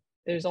think that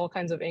there's all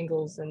kinds of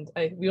angles, and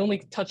we only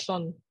touched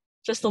on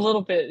just a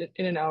little bit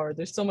in an hour.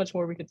 There's so much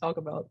more we could talk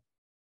about.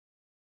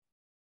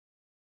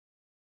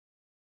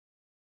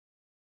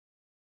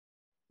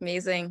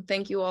 Amazing.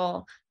 Thank you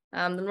all.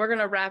 Then we're going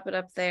to wrap it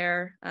up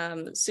there.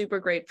 Super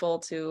grateful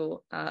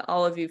to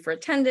all of you for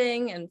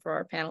attending and for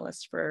our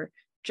panelists for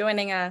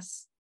joining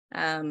us.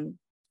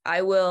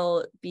 I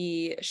will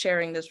be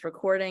sharing this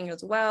recording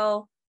as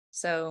well.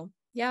 So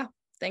yeah,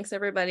 thanks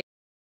everybody.